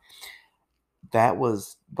Wiglord. That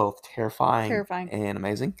was both terrifying Terrifying. and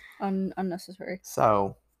amazing. Unnecessary.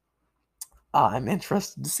 So I'm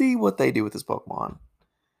interested to see what they do with this Pokemon.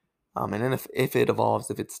 And then if it evolves,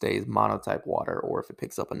 if it stays monotype water, or if it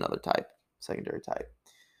picks up another type, secondary type.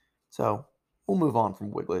 So we'll move on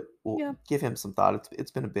from Wiglet. We'll give him some thought.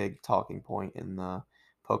 It's been a big talking point in the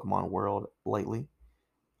Pokemon world lately.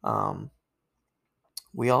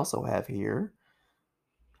 We also have here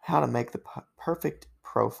how to make the perfect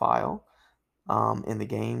profile. In the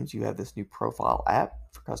games, you have this new profile app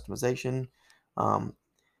for customization. Um,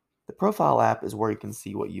 the profile app is where you can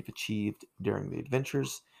see what you've achieved during the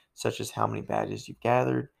adventures, such as how many badges you've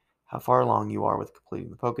gathered, how far along you are with completing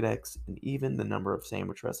the Pokedex, and even the number of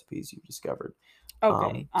sandwich recipes you've discovered.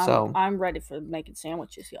 Okay, So I'm ready for making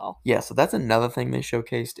sandwiches, y'all. yeah, so that's another thing they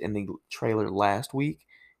showcased in the trailer last week.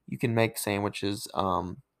 You can make sandwiches.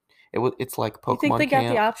 It's like You think they Pokemon got the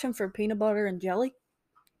Camp. option for peanut butter and jelly?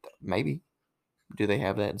 Maybe. Do they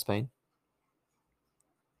have that in Spain?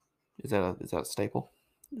 Is that a staple?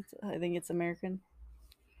 I think it's American.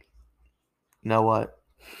 You know what?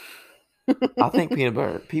 I think peanut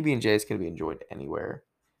butter PB&J is gonna be enjoyed anywhere.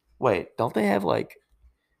 Wait, don't they have like?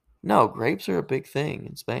 No, grapes are a big thing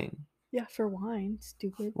in Spain. Yeah, for wine.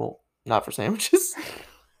 Stupid. Well, not for sandwiches.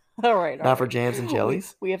 All right. Not for jams and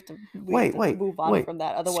jellies. We have to Wait, move on from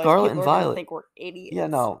that. Otherwise, Scarlet people and are gonna Violet. think we're idiots. Yeah,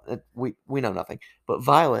 no, we know nothing. But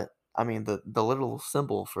violet, I mean the little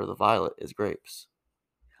symbol for the violet is grapes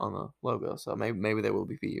on the logo. So maybe they will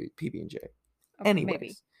be PB&J. Okay, maybe.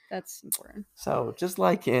 Anyways, That's important. so just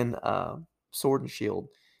like in Sword and Shield,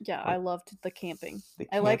 Yeah, I like loved the camping. the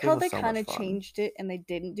I like camping how was they so kind much of fun. changed it and they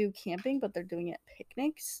didn't do camping, but they're doing it at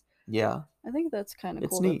picnics. Yeah, I think that's kind of it's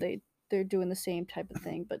cool that neat. they're doing the same type of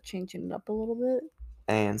thing but changing it up a little bit.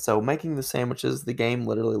 And so making the sandwiches, the game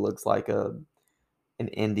literally looks like an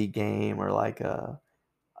indie game or like a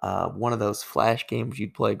one of those flash games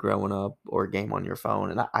you'd play growing up or a game on your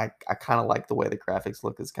phone. And I kind of like the way the graphics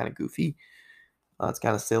look. It's kind of goofy. It's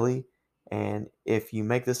kind of silly. And if you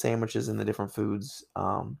make the sandwiches and the different foods,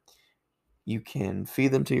 you can feed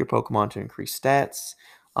them to your Pokemon to increase stats.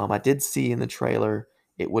 I did see in the trailer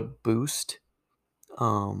it would boost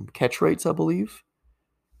catch rates, I believe.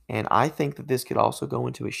 And I think that this could also go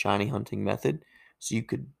into a shiny hunting method. So you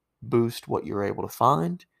could boost what you're able to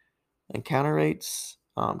find, encounter rates,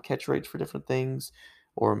 catch rates for different things,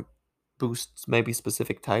 or boosts maybe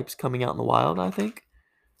specific types coming out in the wild, I think.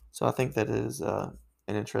 So I think that is an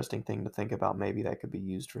interesting thing to think about. Maybe that could be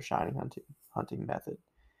used for shiny hunting method.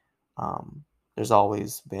 There's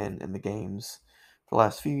always been in the games for the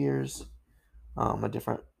last few years a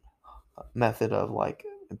different method of like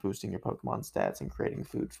boosting your Pokemon stats and creating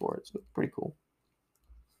food for it. So it's pretty cool.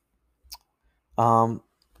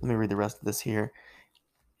 Let me read the rest of this here.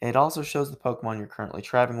 It also shows the Pokemon you're currently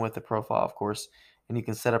traveling with, the profile, of course, and you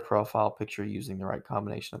can set a profile picture using the right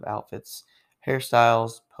combination of outfits,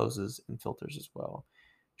 hairstyles, poses, and filters as well.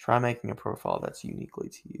 Try making a profile that's uniquely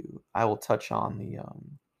to you. I will touch on the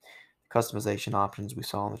customization options we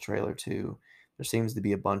saw in the trailer too. There seems to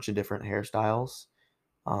be a bunch of different hairstyles,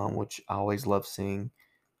 which I always love seeing.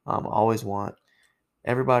 Always want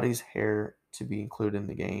everybody's hair to be included in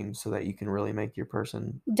the game so that you can really make your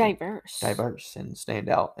person like Diverse. diverse and stand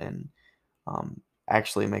out and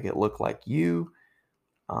actually make it look like you.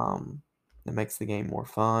 It makes the game more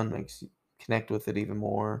fun, makes you connect with it even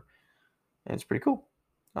more, and it's pretty cool.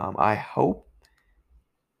 I hope.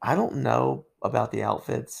 I don't know about the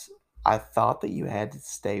outfits. I thought that you had to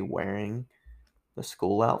stay wearing the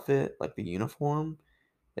school outfit, like the uniform.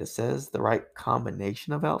 It says the right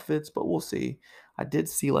combination of outfits, but we'll see. I did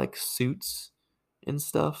see like suits and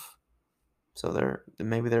stuff. So there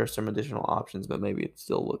are some additional options, but maybe it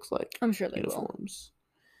still looks like I'm sure they will. uniforms.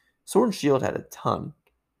 Sword and Shield had a ton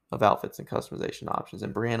of outfits and customization options,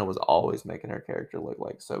 and Brianna was always making her character look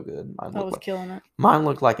like so good. I was killing it. Mine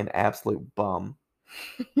looked like an absolute bum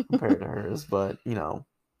compared to hers, but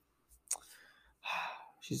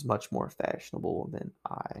she's much more fashionable than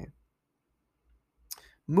I.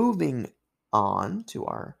 Moving on to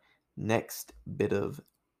our next bit of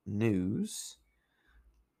news,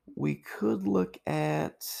 we could look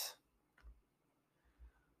at.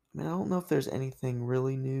 I mean, I don't know if there's anything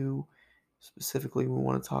really new specifically we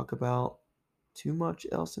want to talk about too much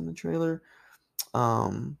else in the trailer.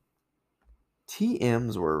 Um,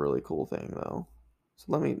 TMs were a really cool thing though.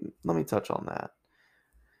 So let me touch on that.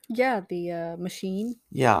 Yeah, the machine.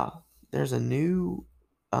 Yeah, there's a new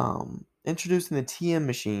introducing the TM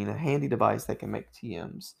machine, a handy device that can make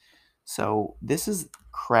TMs. So this is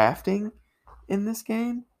crafting in this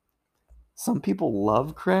game. Some people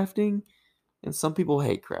love crafting and some people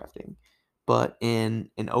hate crafting. But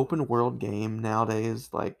in an open world game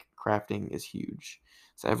nowadays, like crafting is huge.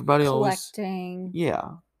 So everybody always, Collecting.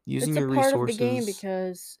 yeah, using It's a your part of the game resources.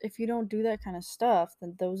 because if you don't do that kind of stuff,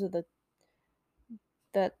 then those are the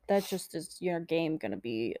that just is your game gonna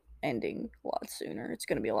be ending a lot sooner. It's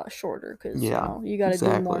gonna be a lot shorter because Yeah, you got to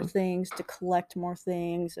do more exactly. things to collect more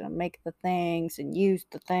things and make the things and use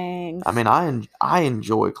the I things. mean, I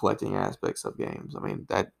enjoy collecting aspects of games. I mean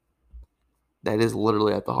that is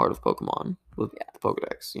literally at the heart of Pokemon with Yeah. the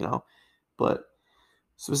Pokedex. But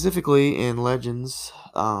specifically in Legends,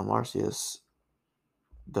 Arceus,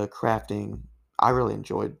 the crafting, I really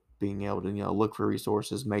enjoyed being able to look for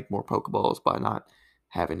resources, make more Pokeballs by not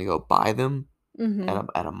having to go buy them at Mhm.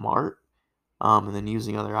 a mart, and then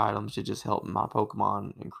using other items to just help my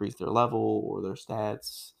Pokemon increase their level or their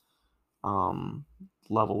stats, um,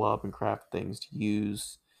 level up and craft things to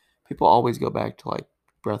use. People always go back to like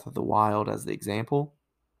Breath of the Wild as the example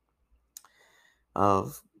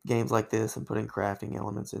of games like this and putting crafting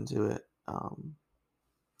elements into it.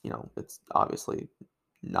 It's obviously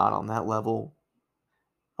not on that level,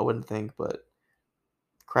 I wouldn't think, but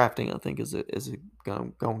crafting I think is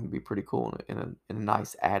going to be pretty cool and a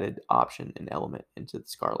nice added option and element into the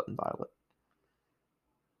Scarlet and Violet.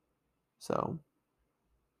 So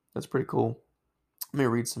that's pretty cool. Let me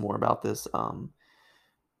read some more about this.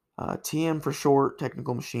 TM for short,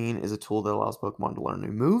 Technical Machine, is a tool that allows Pokemon to learn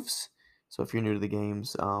new moves. So if you're new to the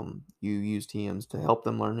games, you use TMs to help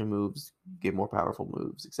them learn new moves, get more powerful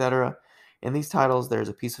moves, etc. In these titles, there's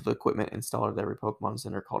a piece of equipment installed at every Pokemon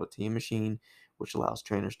Center called a TM machine, which allows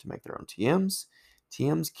trainers to make their own TMs.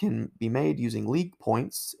 TMs can be made using League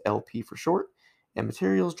Points, LP for short, and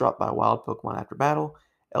materials dropped by wild Pokemon after battle.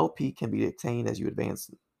 LP can be obtained as you advance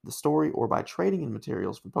the story or by trading in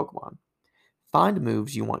materials from Pokemon. Find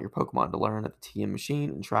moves you want your Pokemon to learn at the TM machine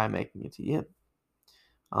and try making a TM.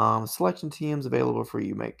 Selection TMs available for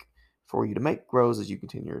you to make grows as you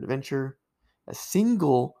continue your adventure.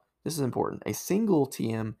 This is important, a single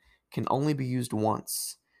TM can only be used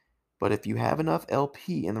once, but if you have enough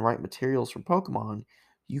LP and the right materials from Pokemon,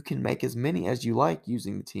 you can make as many as you like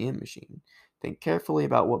using the TM machine. Think carefully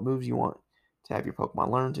about what moves you want to have your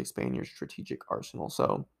Pokemon learn to expand your strategic arsenal.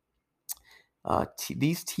 So,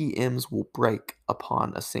 these TMs will break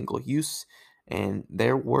upon a single use, and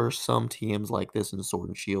there were some TMs like this in Sword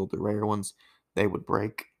and Shield, the rare ones, they would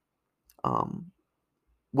break. Um,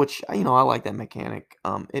 which I like that mechanic.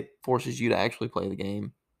 It forces you to actually play the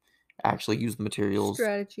game, actually use the materials,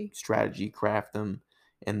 strategy, craft them,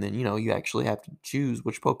 and then you actually have to choose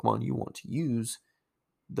which Pokemon you want to use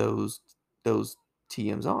those those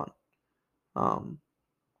TMs on. Um,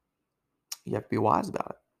 you have to be wise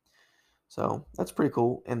about it. So that's pretty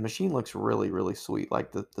cool. And the machine looks really, really sweet.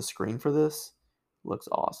 Like the screen for this looks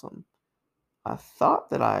awesome. I thought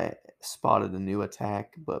that I spotted a new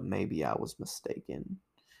attack, but maybe I was mistaken.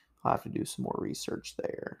 I'll have to do some more research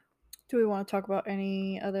there. Do we want to talk about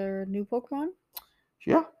any other new Pokemon?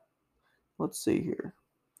 Yeah. Let's see here.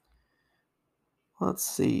 Let's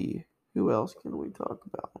see. Who else can we talk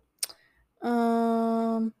about?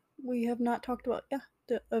 We have not talked about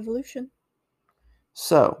the evolution.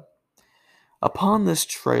 So, upon this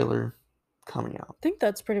trailer coming out, I think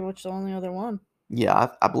that's pretty much the only other one.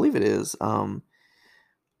 Yeah, I believe it is. I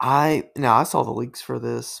saw the leaks for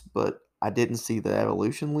this, but I didn't see the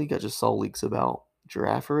evolution leak. I just saw leaks about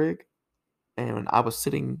Girafarig, and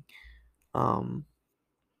um,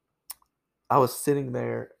 I was sitting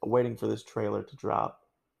there waiting for this trailer to drop,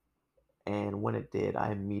 and when it did,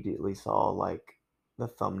 I immediately saw like the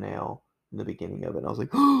thumbnail in the beginning of it. And I was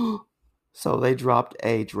like, so they dropped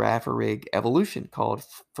a Girafarig evolution called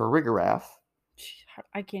Farigiraf.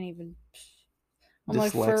 I can't even. I'm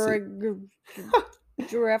Dyslexic. like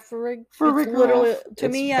giraffe rig. It's Farigiraf. literally to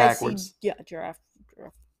It's me. backwards. I see giraffe.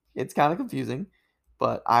 It's kind of confusing,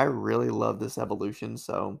 but I really love this evolution.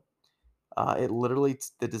 So it literally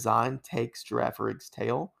the design takes Girafarig's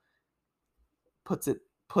tail, puts it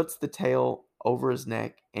puts the tail over his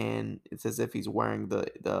neck, and it's as if he's wearing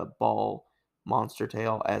the ball monster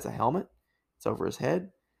tail as a helmet. It's over his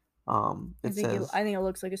head. It says I think it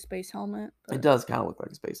looks like a space helmet. it does kind of look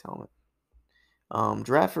like a space helmet.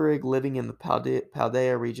 Girafarig living in the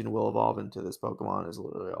Paldea region will evolve into this Pokemon is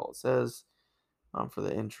literally all it says. For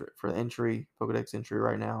the entry Pokedex entry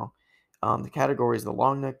right now. The category is the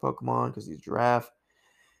long neck Pokemon because he's giraffe.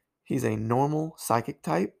 He's a normal psychic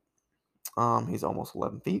type. He's almost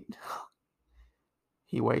 11 feet.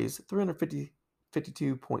 He weighs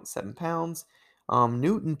 352.7 pounds.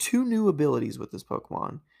 Two new abilities with this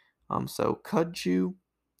Pokemon. So Cudchew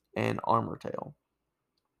and Armor Tail.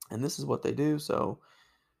 And this is what they do. So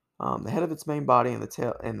the head of its main body and the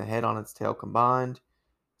tail and the head on its tail combined,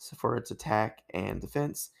 so for its attack and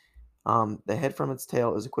defense. The head from its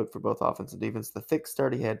tail is equipped for both offense and defense. The thick,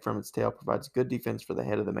 sturdy head from its tail provides good defense for the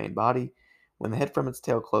head of the main body. When the head from its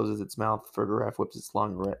tail closes its mouth, Farigiraf whips its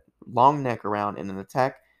long neck around in an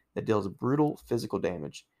attack that deals brutal physical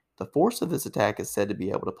damage. The force of this attack is said to be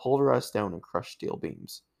able to pulverize stone and crush steel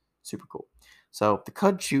beams. Super cool. So the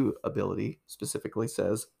Cudchew ability specifically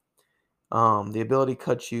says the ability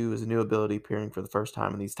Cudchew is a new ability appearing for the first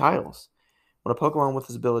time in these titles. When a Pokemon with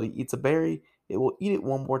this ability eats a berry, it will eat it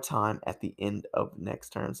one more time at the end of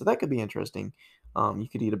next turn. So that could be interesting. You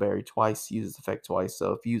could eat a berry twice, use its effect twice.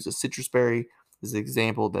 So if you use a citrus berry, this is an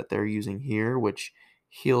example that they're using here, which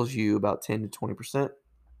heals you about 10 to 20%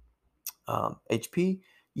 HP.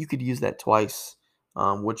 You could use that twice,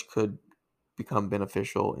 which could become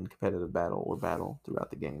beneficial in competitive battle or battle throughout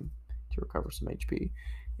the game to recover some HP.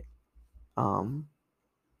 Um,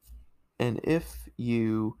 and if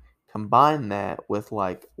you combine that with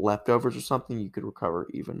like leftovers or something, you could recover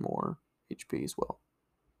even more HP as well.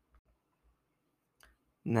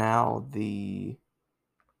 Now, the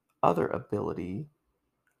other ability,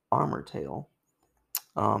 Armor Tail,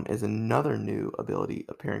 is another new ability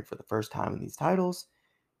appearing for the first time in these titles.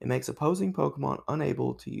 It makes opposing Pokemon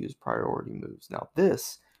unable to use priority moves. Now,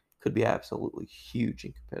 this could be absolutely huge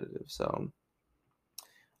and competitive. So,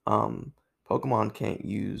 Pokemon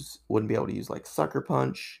wouldn't be able to use like Sucker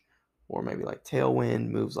Punch or maybe like Tailwind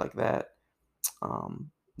moves like that.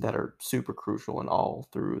 that are super crucial and all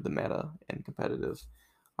through the meta and competitive.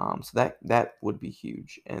 So that would be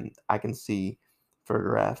huge, and I can see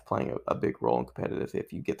Fergrath playing a big role in competitive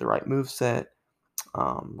if you get the right move set,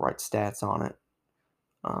 right stats on it.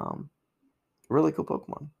 Um, really cool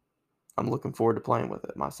Pokemon. I'm looking forward to playing with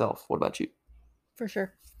it myself. What about you? For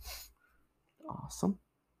sure. Awesome.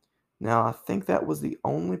 Now I think that was the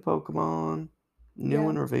only Pokemon new Yeah.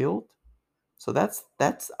 and revealed. So that's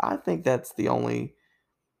I think that's the only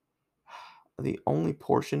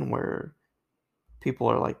portion where people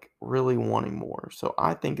are like really wanting more. So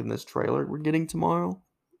I think in this trailer we're getting tomorrow,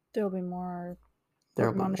 There'll be more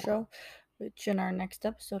there'll be Pokemon to more. show, which in our next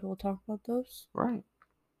episode we'll talk about those. Right.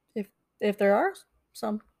 If there are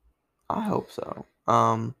some. I hope so.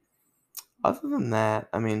 Other than that,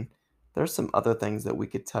 I mean, there's some other things that we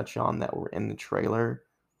could touch on that were in the trailer.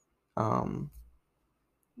 Um,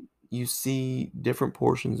 you see different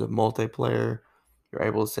portions of multiplayer. You're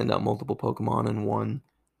able to send out multiple Pokemon in one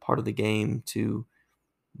part of the game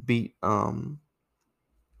beat um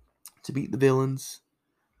to beat the villains.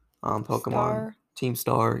 Pokemon Star. Team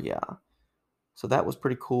Star, yeah. So that was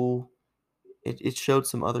pretty cool. It showed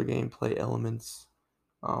some other gameplay elements.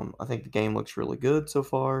 I think the game looks really good so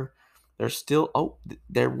far. There's still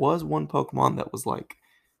there was one Pokemon that was like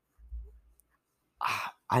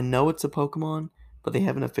I know it's a Pokemon, but they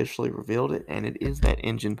haven't officially revealed it, and it is that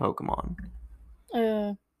engine Pokemon.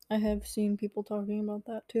 I have seen people talking about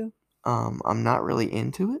that too. I'm not really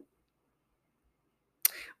into it,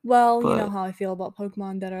 Well, you know but how I feel about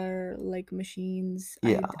Pokemon that are like machines.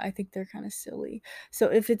 yeah, I think they're kind of silly. So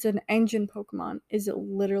if it's an engine Pokemon, is it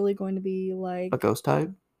literally going to be a like Ghost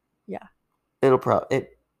type. yeah. It'll probably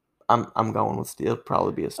it. I'm going with steel. It'll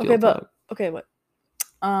probably be a Okay, Steel but type. okay, what?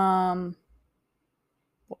 Um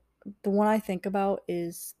the one I think about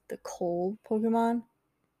is the cold Pokemon.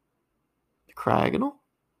 Cragonal.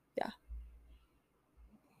 Yeah.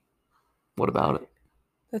 What about it?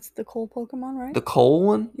 That's the cold Pokemon, right? The coal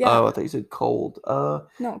one? Yeah. Oh, I thought you said cold. No,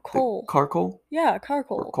 The coal. Carcoal Yeah, or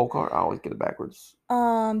Carcoal. Colcar. I always get it backwards.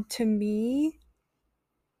 To me,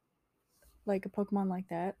 like a Pokemon like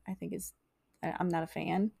that, I think is I'm not a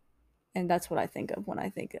fan. And that's what I think of when I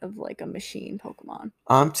think of like a machine Pokemon.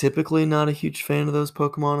 I'm typically not a huge fan of those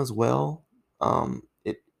Pokemon as well.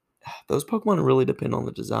 It those Pokemon really depend on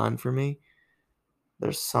the design for me.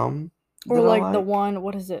 There's some Or that I like the like. one,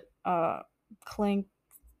 what is it? Clank.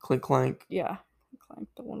 Clink Clank Yeah, Clank,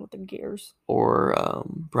 the one with the gears. or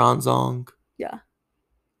Bronzong. Yeah,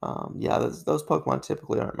 Yeah, those Pokemon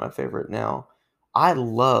typically aren't my favorite. Now, I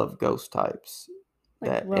love ghost types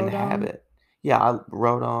like that Rotom. inhabit. Yeah,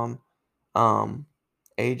 Rotom, um,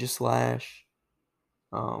 Aegislash,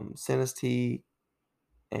 Sinistee,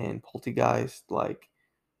 and Poltegeist. Like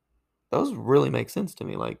those really make sense to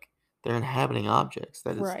me. Like they're inhabiting objects.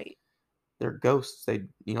 Right. They're ghosts.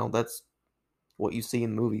 That's what you see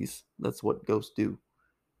in movies. That's what ghosts do.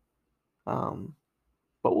 Um,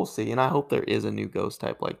 but we'll see. And I hope there is a new ghost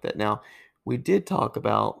type like that. Now, we did talk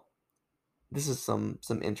about this is some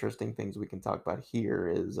interesting things we can talk about here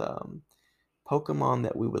is Pokemon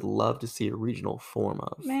that we would love to see a regional form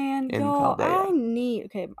of Man, in yo, Paldea.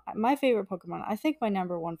 okay, my favorite Pokemon. I think my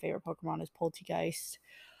number one favorite Pokemon is Poltegeist.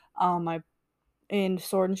 My in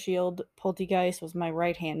Sword and Shield, Poltegeist was my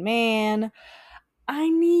right hand man. I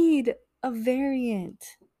need a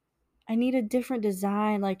variant. I need a different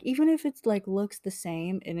design. Like even if it's like looks the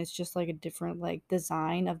same and it's just like a different like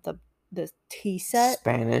design of the tea set.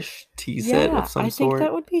 Spanish tea set of Yeah, some I think that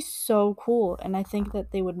sort. would be so cool, and I think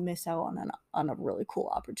that they would miss out on a really cool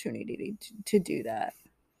opportunity to do that.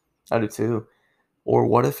 I do too. Or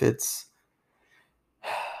what if it's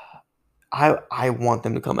I want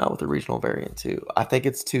them to come out with a regional variant too. I think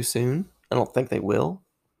it's too soon. I don't think they will.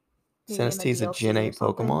 Maybe in a Since a Gen DLC or 8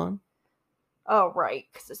 something. Pokemon, Oh right,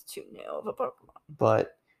 because it's too new of a Pokemon.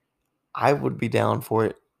 but I would be down for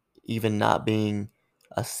it even not being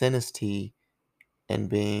a Sinistee and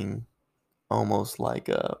being almost like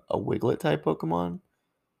a Wiglet type Pokemon.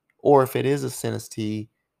 Or if it is a Sinistee,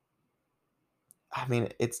 I mean,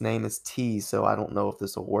 its name is T, so I don't know if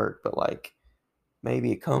this will work, but like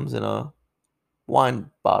maybe it comes in a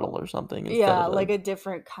wine bottle or something instead Yeah, of like a a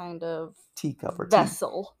different kind of teacup or tea.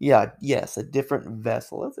 vessel. Yeah, yes, a different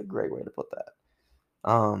vessel. That's a great way to put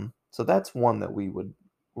that. So that's one that we would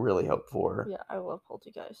really hope for. Yeah, I love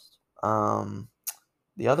Poltergeist. Um,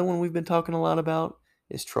 the other one we've been talking a lot about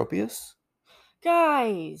is Tropius.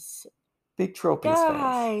 Guys, Big Tropius fans.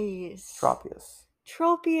 guys, Tropius.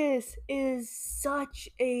 Tropius is such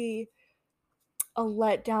a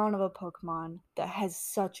letdown of a Pokemon that has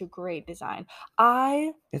such a great design.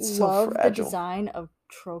 I It's so love the fragile. design of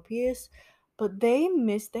Tropius, But they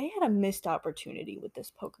had a missed opportunity with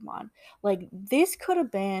this Pokemon. Like, this could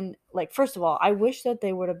have been, like, first of all, I wish that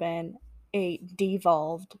they would have been a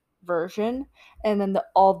devolved version, and then the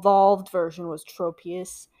evolved version was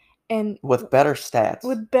Tropius, and with better stats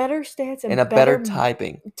with better stats and a and better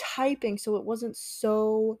typing. so it wasn't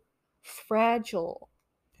so fragile.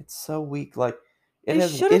 It's so weak. Like They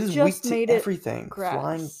should it have is weak just to made it everything.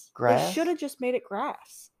 Flying grass. They grass. should have just made it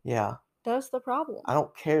grass. Yeah. That's the problem. I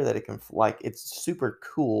don't care that it can like it's super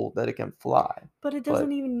cool that it can fly. But it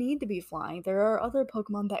doesn't even need to be flying. There are other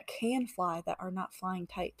Pokemon that can fly that are not flying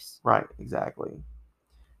types. Right, exactly.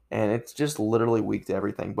 And it's just literally weak to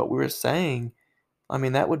everything. But we were saying, I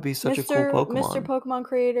mean, that would be such a cool Pokemon. Mr. Pokemon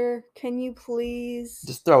creator, can you please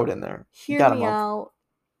just throw it in there. Hear me out.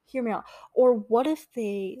 Hear me out. Or what if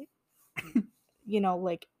they,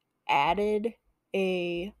 like, added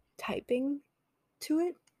a typing to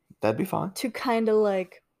it? That'd be fine. To kind of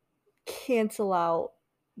like cancel out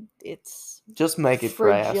its just make it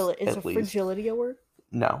grass. Is a fragility a word?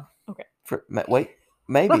 No. Okay. Wait,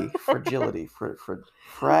 maybe fragility. For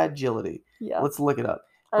fragility. Yeah. Let's look it up.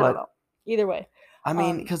 I don't know. Either way. I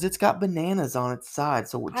mean, because it's got bananas on its side,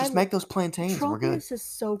 so just make those plantains. We're good. Tropius is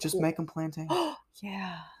so just cool. Make them plantains.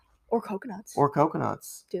 Yeah. Or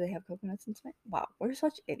coconuts. Do they have coconuts in Spain? Wow, we're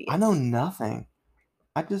such idiots. I know nothing.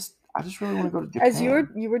 I just really want to go to Japan. As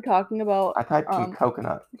you were talking about, I typed in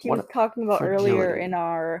coconut. He was talking about fragility. Earlier in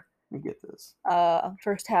our. Let me get this.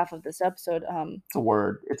 First half of this episode. It's a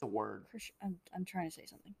word. It's a word. I'm trying to say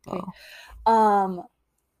something. Okay.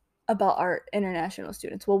 About our international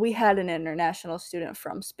students. Well, we had an international student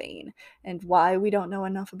from Spain, and why we don't know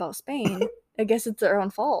enough about Spain, I guess it's our own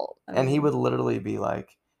fault. And he would literally be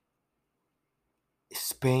like,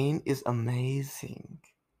 Spain is amazing.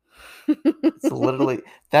 It's literally,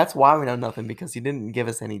 that's why we know nothing, because he didn't give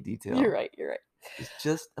us any detail. You're right. It's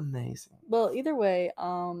just amazing. Well, either way,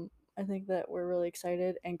 I think that we're really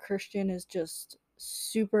excited, and Christian is just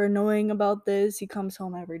super annoying about this. He comes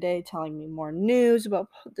home every day telling me more news about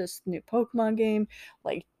this new Pokemon game.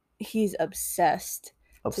 Like, he's obsessed.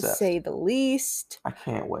 To say the least. I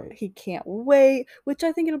can't wait. He can't wait, which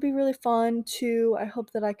I think it'll be really fun too. I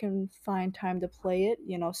hope that I can find time to play it,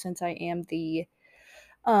 since I am the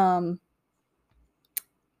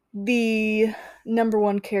number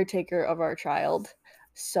one caretaker of our child.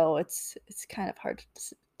 So it's kind of hard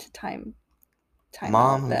to time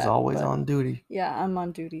Mom, who's always on duty. Yeah, I'm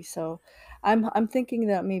on duty, so I'm thinking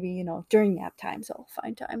that maybe, during nap times I'll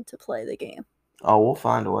find time to play the game. Oh, we'll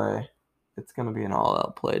find a way. It's gonna be an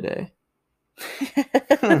all-out play day.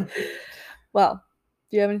 Well,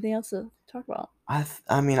 do you have anything else to talk about?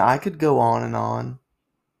 I mean, I could go on and on.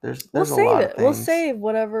 There's we'll a lot of things. We'll save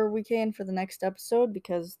whatever we can for the next episode,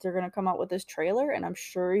 because they're gonna come out with this trailer, and I'm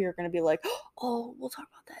sure you're gonna be like, "Oh, we'll talk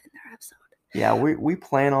about that in their episode." Yeah, we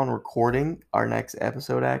plan on recording our next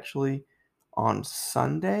episode actually on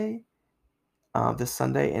Sunday, this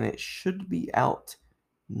Sunday, and it should be out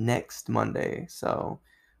next Monday. So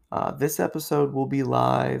this episode will be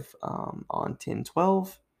live on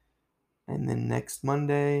 10/12, and then next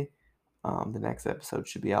Monday, the next episode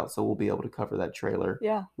should be out. So we'll be able to cover that trailer.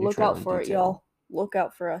 Yeah, look out for it, y'all. Look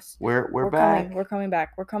out for us. We're back. We're coming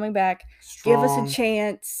back. We're coming back. Strong. Give us a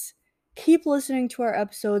chance. Keep listening to our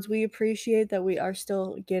episodes. We appreciate that we are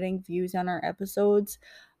still getting views on our episodes.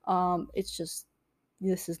 It's just,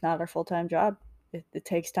 this is not our full-time job. It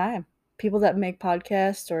takes time. People that make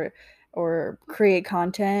podcasts or create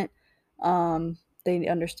content, they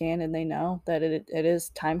understand and they know that it is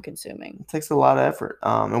time consuming. It takes a lot of effort,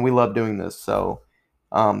 and we love doing this. So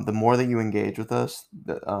the more that you engage with us,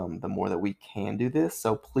 the more that we can do this.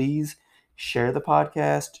 So please share the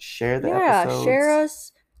podcast, share the episodes. Share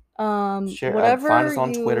us. Whatever find us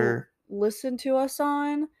on Twitter. Listen to us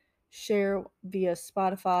on. Share via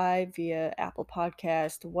Spotify, via Apple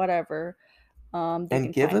Podcast, whatever.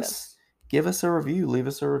 And give us a review. Leave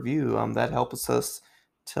us a review. That helps us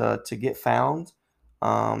to get found,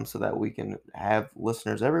 so that we can have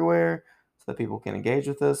listeners everywhere, so that people can engage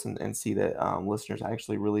with us and see that listeners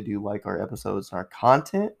actually really do like our episodes and our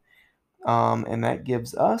content. And that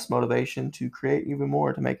gives us motivation to create even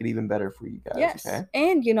more, to make it even better for you guys. Yes. Okay?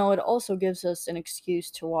 And, it also gives us an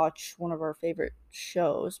excuse to watch one of our favorite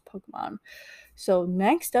shows, Pokemon. So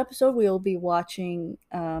next episode, we'll be watching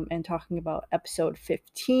and talking about episode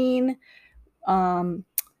 15.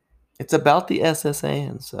 It's about the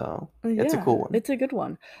SSN, so it's a cool one. It's a good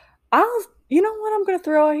one. You know what I'm going to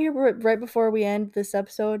throw out here right before we end this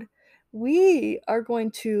episode? We are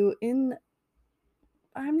going to,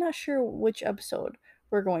 I'm not sure which episode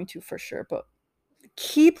we're going to for sure, but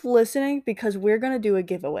keep listening, because we're going to do a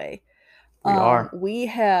giveaway. We are. We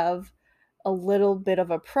have a little bit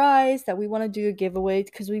of a prize that we want to do a giveaway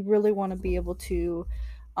because we really want to be able to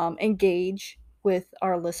engage with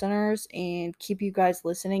our listeners and keep you guys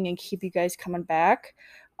listening and keep you guys coming back.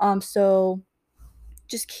 So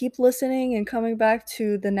just keep listening and coming back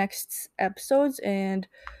to the next episodes, and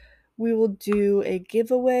we will do a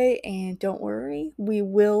giveaway. And don't worry, we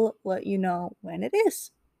will let you know when it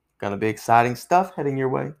is. Gonna be exciting stuff heading your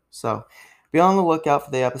way. So be on the lookout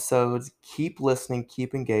for the episodes. Keep listening,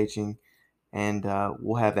 keep engaging, and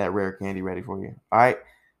we'll have that rare candy ready for you. All right.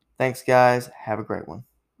 Thanks, guys. Have a great one.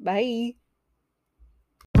 Bye.